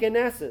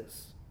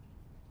deaconesses.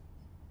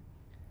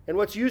 And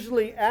what's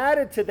usually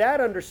added to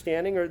that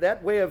understanding, or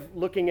that way of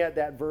looking at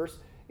that verse,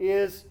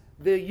 is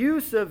the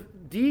use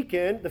of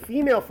deacon, the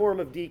female form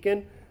of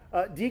deacon,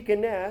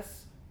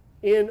 deaconess,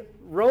 in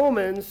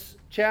Romans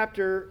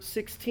chapter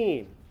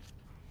 16.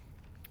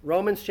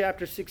 Romans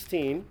chapter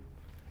 16.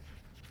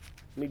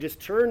 Let me just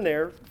turn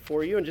there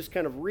for you and just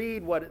kind of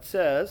read what it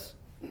says.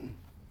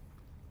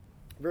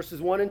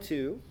 Verses 1 and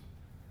 2.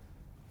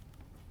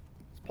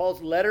 It's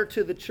Paul's letter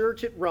to the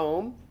church at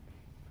Rome.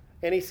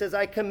 And he says,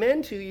 I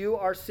commend to you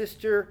our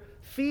sister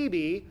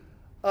Phoebe,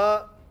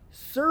 a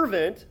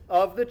servant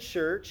of the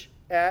church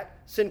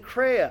at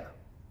Cenchrea,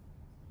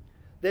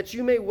 that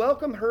you may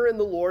welcome her in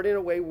the Lord in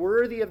a way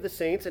worthy of the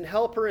saints and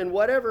help her in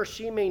whatever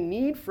she may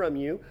need from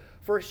you,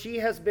 for she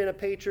has been a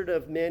patron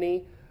of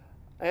many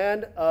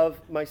and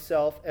of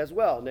myself as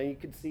well. Now you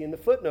can see in the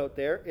footnote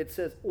there, it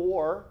says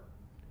or.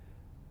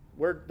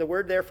 The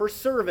word there for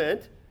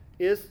servant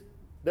is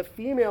the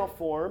female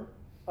form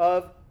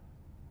of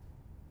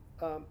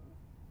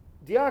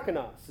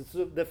diakonos. It's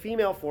the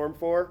female form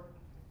for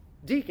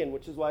deacon,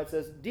 which is why it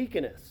says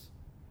deaconess.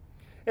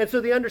 And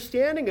so the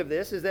understanding of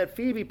this is that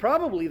Phoebe,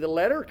 probably the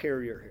letter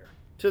carrier here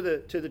to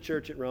the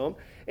church at Rome,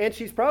 and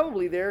she's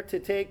probably there to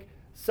take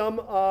some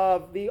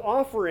of the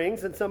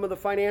offerings and some of the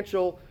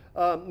financial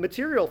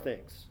material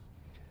things.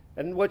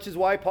 And which is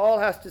why Paul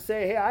has to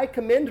say, hey, I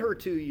commend her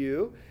to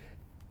you.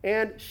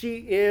 And she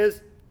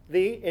is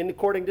and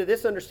according to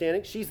this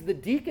understanding, she's the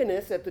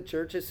deaconess at the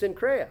church at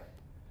Cenchrea.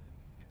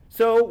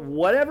 So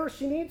whatever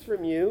she needs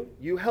from you,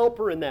 you help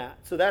her in that.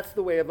 So that's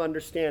the way of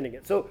understanding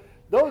it. So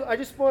I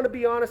just want to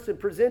be honest and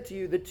present to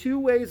you the two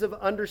ways of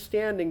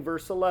understanding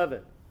verse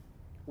 11.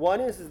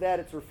 One is that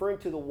it's referring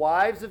to the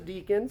wives of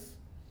deacons,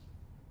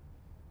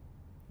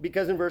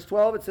 because in verse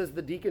 12 it says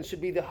the deacon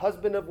should be the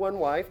husband of one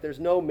wife. There's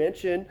no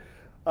mention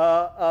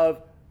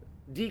of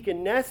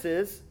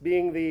deaconesses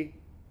being the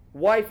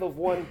wife of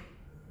one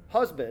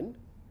husband.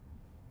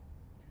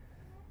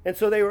 And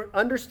so they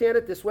understand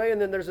it this way. And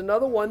then there's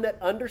another one that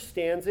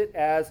understands it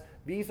as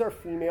these are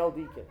female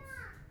deacons.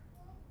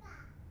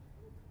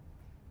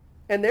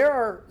 And there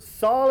are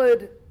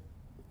solid,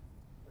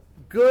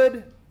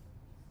 good,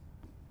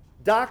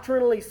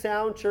 doctrinally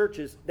sound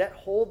churches that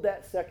hold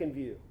that second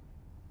view.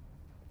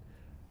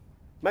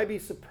 Might be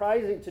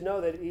surprising to know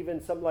that even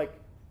some like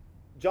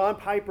John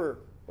Piper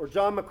or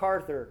John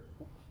MacArthur,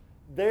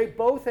 they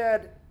both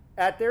had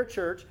at their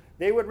church,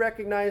 they would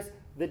recognize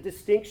the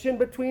distinction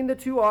between the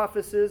two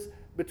offices,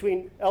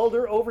 between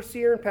elder,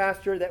 overseer, and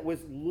pastor, that was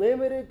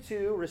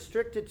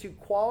restricted to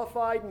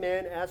qualified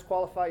men as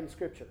qualified in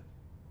Scripture,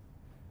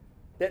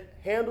 that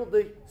handled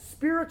the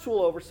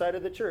spiritual oversight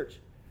of the church.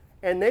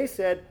 And they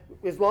said,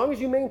 as long as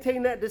you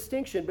maintain that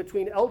distinction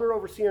between elder,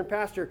 overseer, and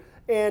pastor,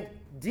 and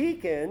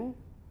deacon,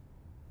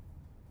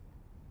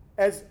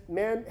 as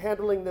man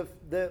handling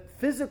the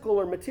physical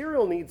or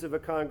material needs of a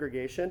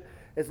congregation,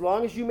 as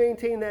long as you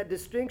maintain that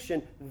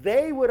distinction,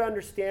 they would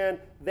understand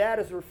that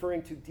as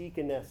referring to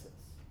deaconesses.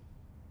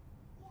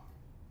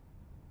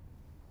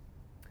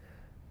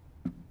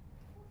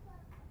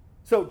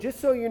 So just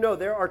so you know,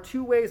 there are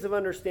two ways of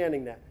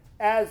understanding that.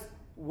 As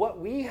what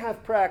we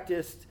have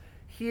practiced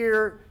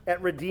here at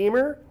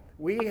Redeemer,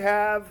 we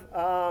have,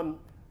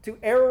 to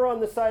err on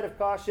the side of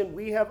caution,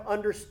 we have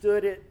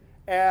understood it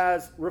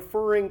as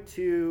referring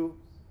to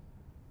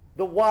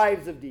the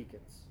wives of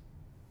deacons.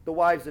 The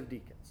wives of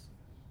deacons.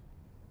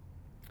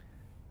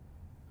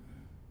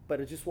 But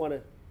I just want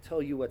to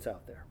tell you what's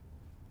out there.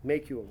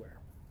 Make you aware.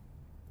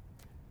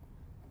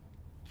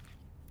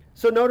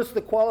 So notice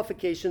the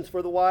qualifications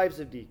for the wives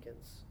of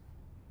deacons.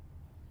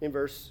 in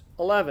verse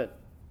 11.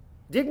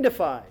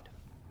 Dignified.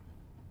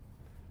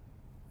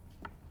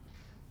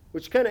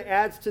 Which kind of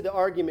adds to the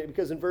argument,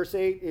 because in verse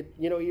 8,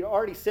 he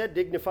already said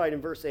dignified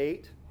in verse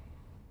 8.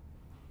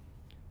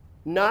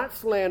 Not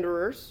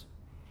slanderers,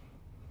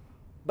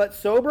 but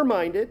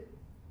sober-minded,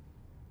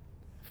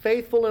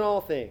 faithful in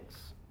all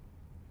things.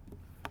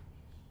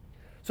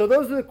 So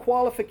those are the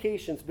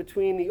qualifications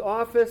between the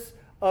office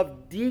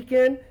of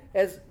deacon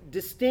as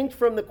distinct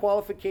from the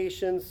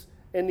qualifications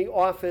in the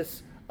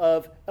office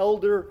of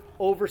elder,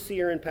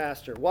 overseer, and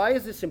pastor. Why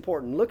is this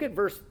important? Look at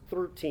verse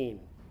 13.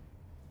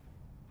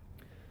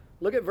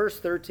 Look at verse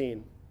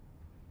 13.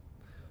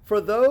 For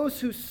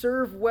those who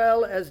serve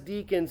well as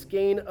deacons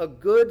gain a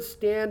good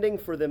standing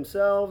for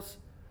themselves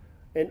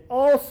and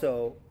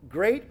also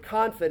great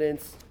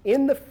confidence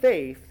in the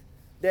faith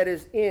that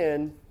is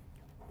in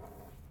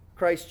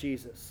Christ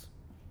Jesus.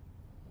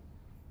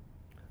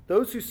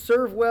 Those who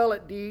serve well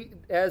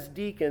as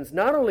deacons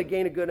not only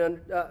gain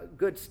a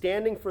good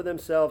standing for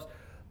themselves,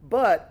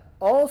 but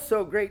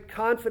also great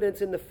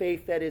confidence in the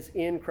faith that is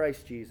in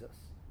Christ Jesus.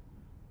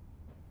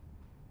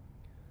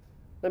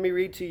 Let me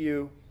read to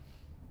you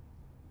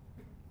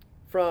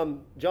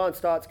from John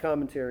Stott's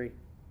commentary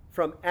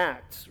from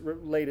Acts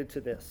related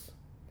to this.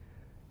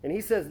 And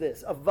he says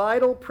this: a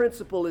vital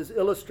principle is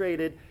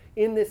illustrated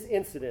in this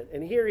incident.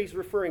 And here he's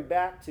referring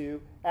back to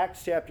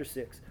Acts chapter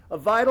 6. A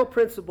vital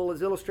principle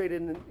is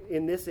illustrated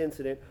in this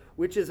incident,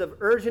 which is of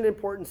urgent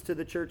importance to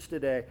the church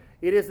today.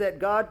 It is that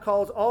God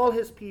calls all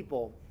his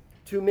people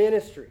to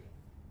ministry.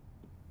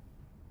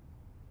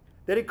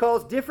 That he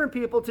calls different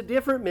people to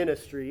different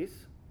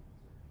ministries.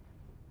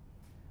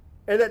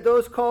 And that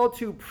those called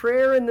to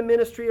prayer in the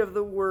ministry of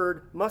the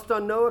word must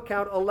on no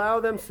account allow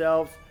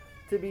themselves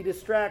to be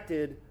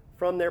distracted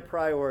from their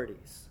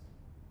priorities.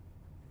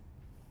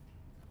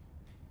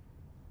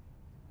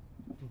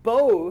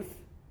 Both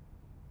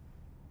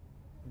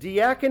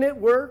diaconate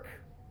work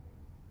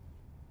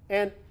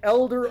and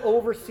elder,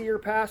 overseer,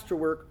 pastor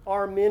work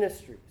are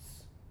ministries.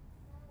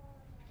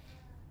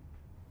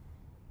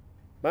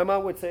 My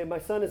mom would say, my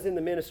son is in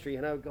the ministry,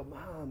 and I would go,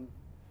 Mom,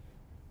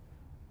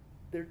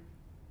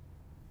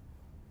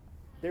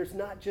 there's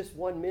not just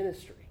one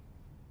ministry.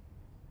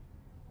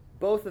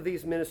 Both of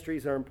these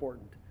ministries are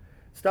important.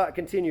 Stott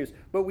continues,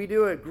 but we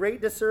do a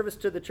great disservice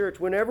to the church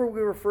whenever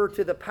we refer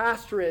to the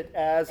pastorate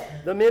as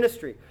the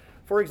ministry.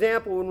 For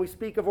example, when we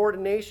speak of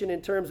ordination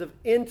in terms of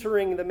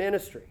entering the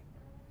ministry,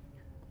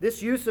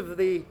 this use of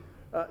the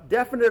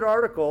definite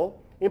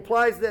article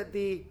implies that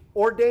the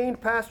ordained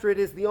pastorate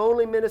is the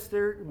only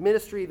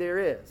ministry there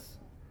is.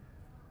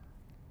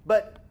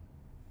 But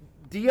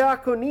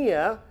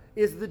diaconia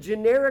is the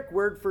generic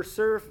word for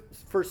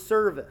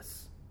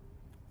service.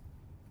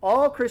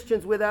 All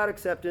Christians without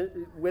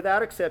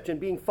exception,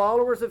 being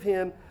followers of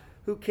him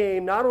who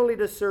came not only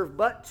to serve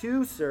but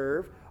to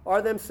serve,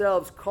 are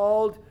themselves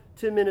called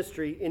to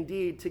ministry,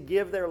 indeed to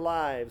give their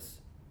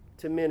lives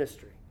to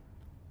ministry.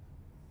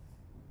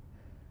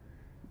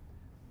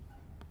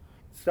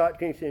 Stott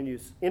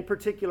continues, in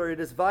particular, it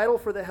is vital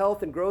for the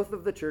health and growth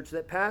of the church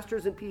that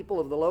pastors and people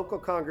of the local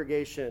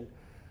congregation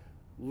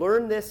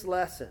learn this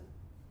lesson.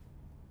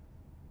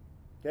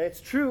 Okay,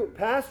 it's true,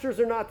 pastors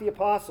are not the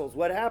apostles.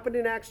 What happened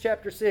in Acts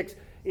chapter 6,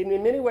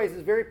 in many ways,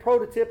 is very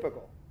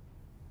prototypical.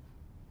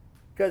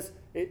 Because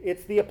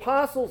it's the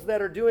apostles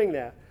that are doing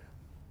that.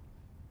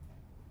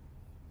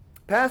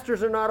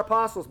 Pastors are not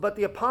apostles, but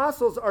the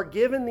apostles are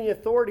given the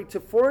authority to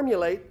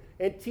formulate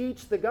and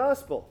teach the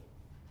gospel.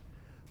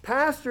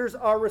 Pastors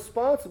are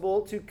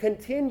responsible to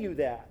continue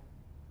that.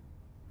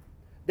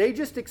 They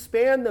just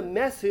expand the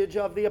message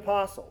of the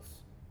apostles.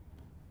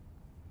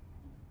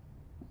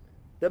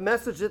 The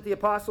message that the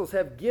apostles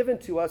have given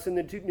to us in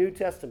the New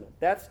Testament.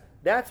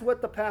 That's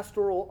what the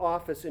pastoral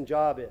office and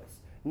job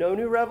is. No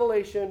new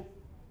revelation,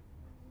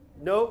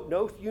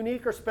 no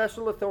unique or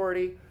special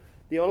authority.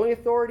 The only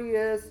authority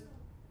is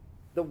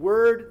the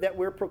word that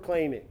we're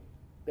proclaiming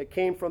that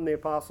came from the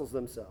apostles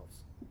themselves.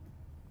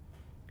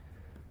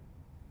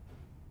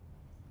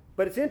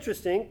 But it's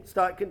interesting,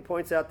 Stotkin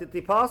points out, that the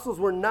apostles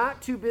were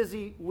not too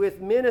busy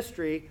with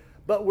ministry,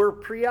 but were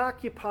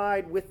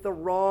preoccupied with the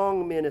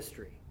wrong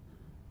ministry.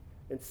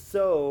 And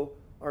so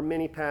are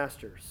many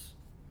pastors.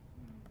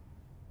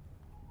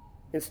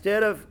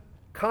 Instead of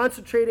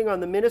concentrating on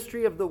the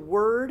ministry of the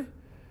word,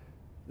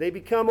 they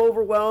become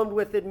overwhelmed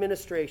with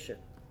administration.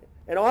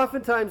 And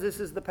oftentimes this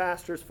is the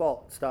pastor's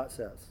fault, Stott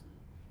says.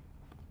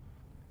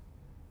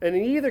 And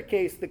in either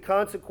case, the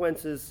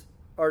consequences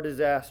are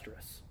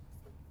disastrous.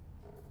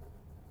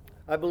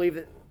 I believe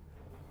that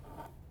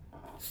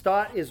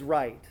Stott is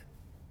right.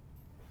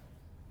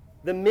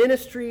 The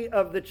ministry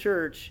of the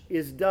church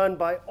is done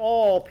by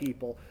all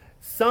people.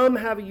 Some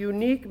have a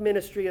unique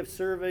ministry of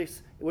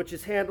service, which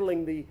is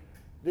handling the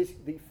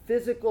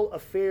physical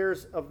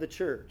affairs of the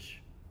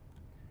church.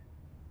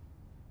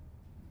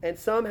 And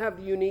some have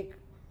the unique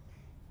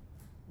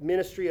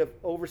ministry of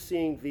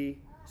overseeing the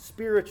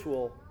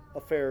spiritual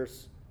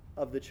affairs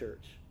of the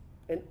church.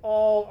 And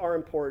all are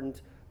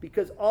important,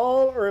 because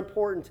all are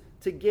important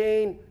to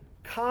gain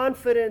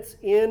confidence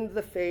in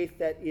the faith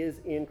that is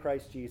in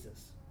Christ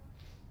Jesus.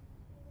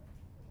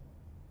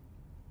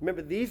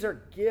 Remember, these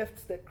are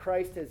gifts that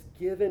Christ has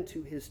given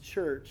to his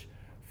church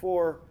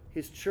for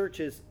his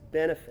church's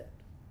benefit.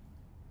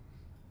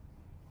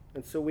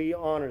 And so we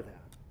honor that.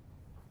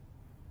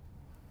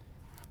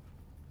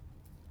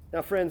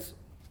 Now, friends,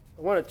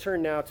 I want to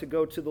turn now to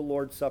go to the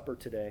Lord's Supper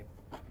today.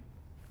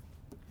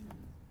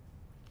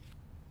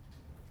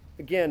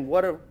 Again,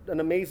 what an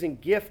amazing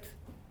gift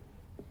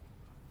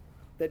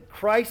that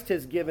Christ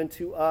has given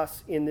to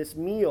us in this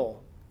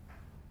meal.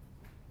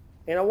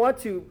 And I want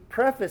to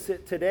preface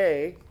it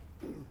today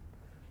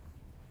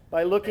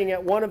by looking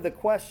at one of the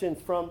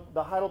questions from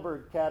the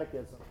Heidelberg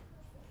Catechism.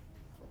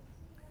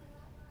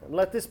 And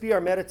let this be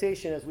our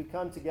meditation as we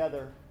come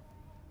together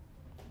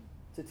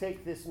to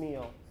take this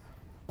meal.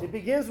 It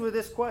begins with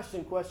this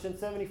question, question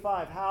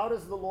 75. How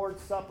does the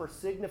Lord's Supper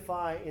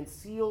signify and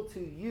seal to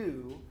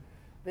you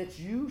that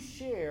you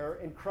share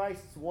in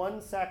Christ's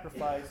one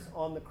sacrifice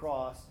on the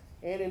cross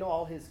and in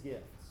all his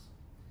gifts?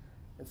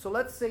 And so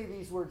let's say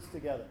these words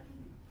together.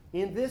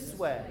 In this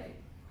way,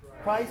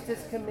 Christ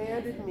has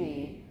commanded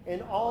me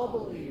and all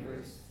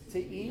believers to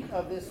eat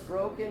of this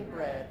broken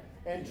bread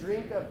and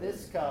drink of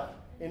this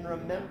cup in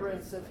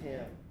remembrance of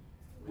him.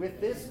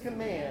 With this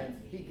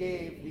command, he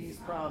gave these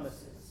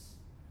promises.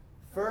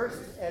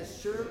 First,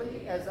 as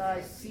surely as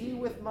I see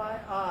with my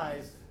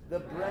eyes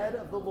the bread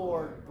of the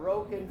Lord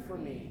broken for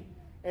me,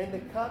 and the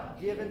cup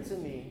given to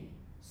me,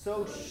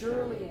 so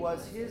surely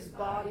was his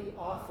body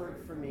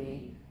offered for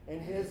me,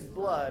 and his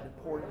blood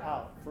poured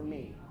out for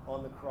me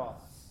on the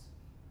cross.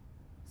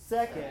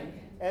 Second,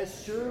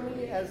 as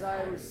surely as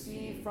I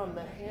receive from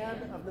the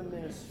hand of the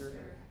minister,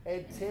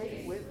 and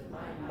take with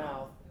my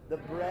mouth the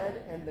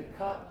bread and the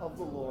cup of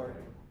the Lord,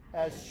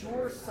 as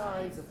sure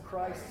signs of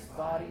Christ's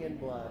body and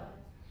blood,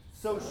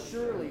 so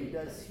surely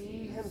does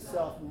he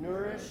himself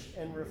nourish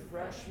and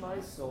refresh my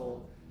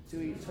soul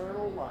to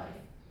eternal life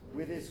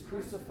with his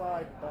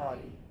crucified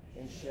body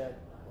and shed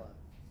blood.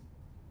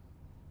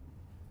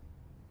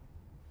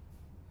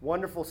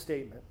 Wonderful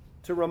statement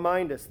to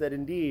remind us that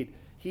indeed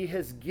he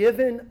has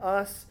given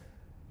us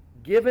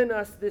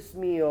this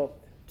meal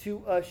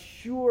to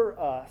assure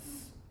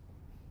us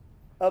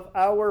of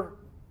our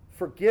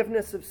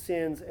forgiveness of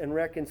sins and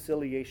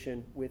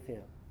reconciliation with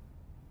him.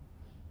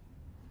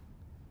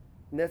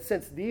 In that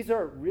sense, these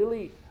are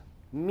really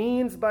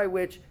means by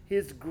which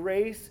his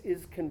grace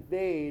is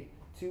conveyed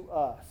to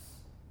us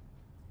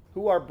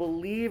who are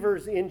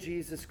believers in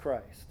Jesus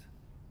Christ.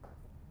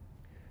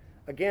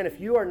 Again,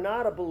 if you are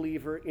not a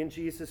believer in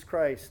Jesus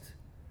Christ,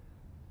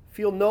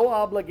 feel no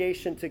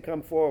obligation to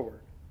come forward.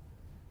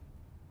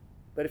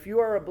 But if you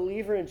are a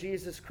believer in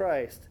Jesus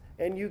Christ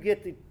and you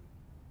get the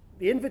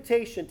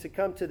invitation to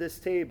come to this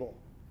table,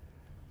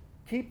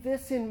 keep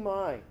this in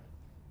mind,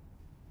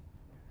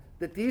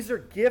 that these are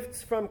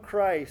gifts from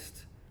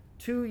Christ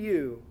to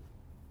you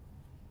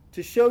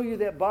to show you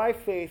that by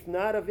faith,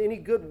 not of any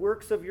good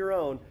works of your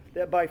own,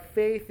 that by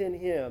faith in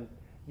him,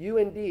 you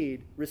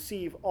indeed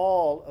receive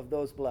all of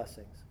those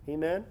blessings.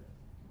 Amen?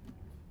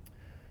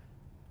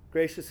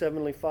 Gracious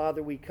Heavenly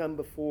Father, we come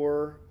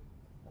before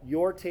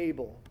your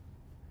table.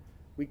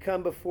 We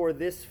come before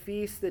this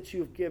feast that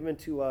you've given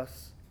to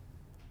us.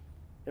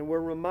 And we're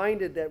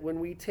reminded that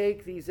when we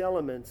take these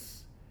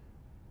elements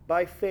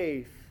by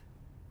faith,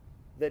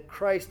 that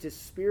Christ is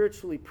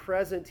spiritually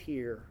present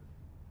here,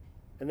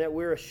 and that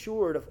we're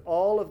assured of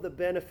all of the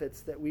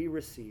benefits that we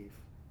receive.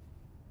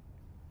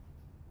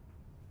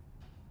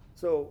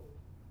 So,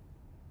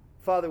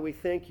 Father, we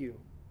thank you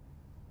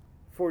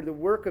for the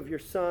work of your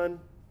Son.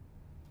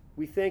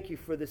 We thank you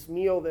for this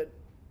meal that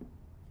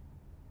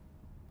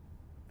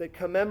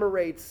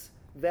commemorates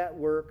that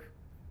work,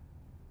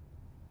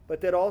 but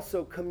that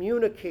also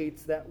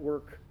communicates that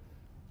work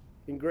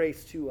in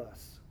grace to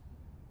us.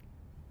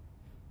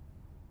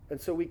 And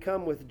so we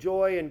come with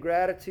joy and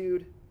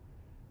gratitude,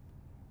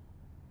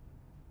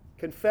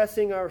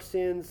 confessing our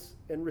sins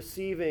and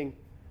receiving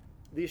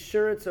the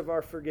assurance of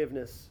our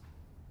forgiveness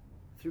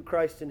through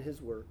Christ and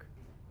his work.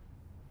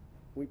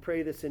 We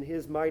pray this in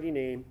his mighty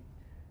name,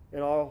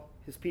 and all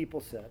his people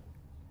said,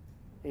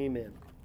 amen.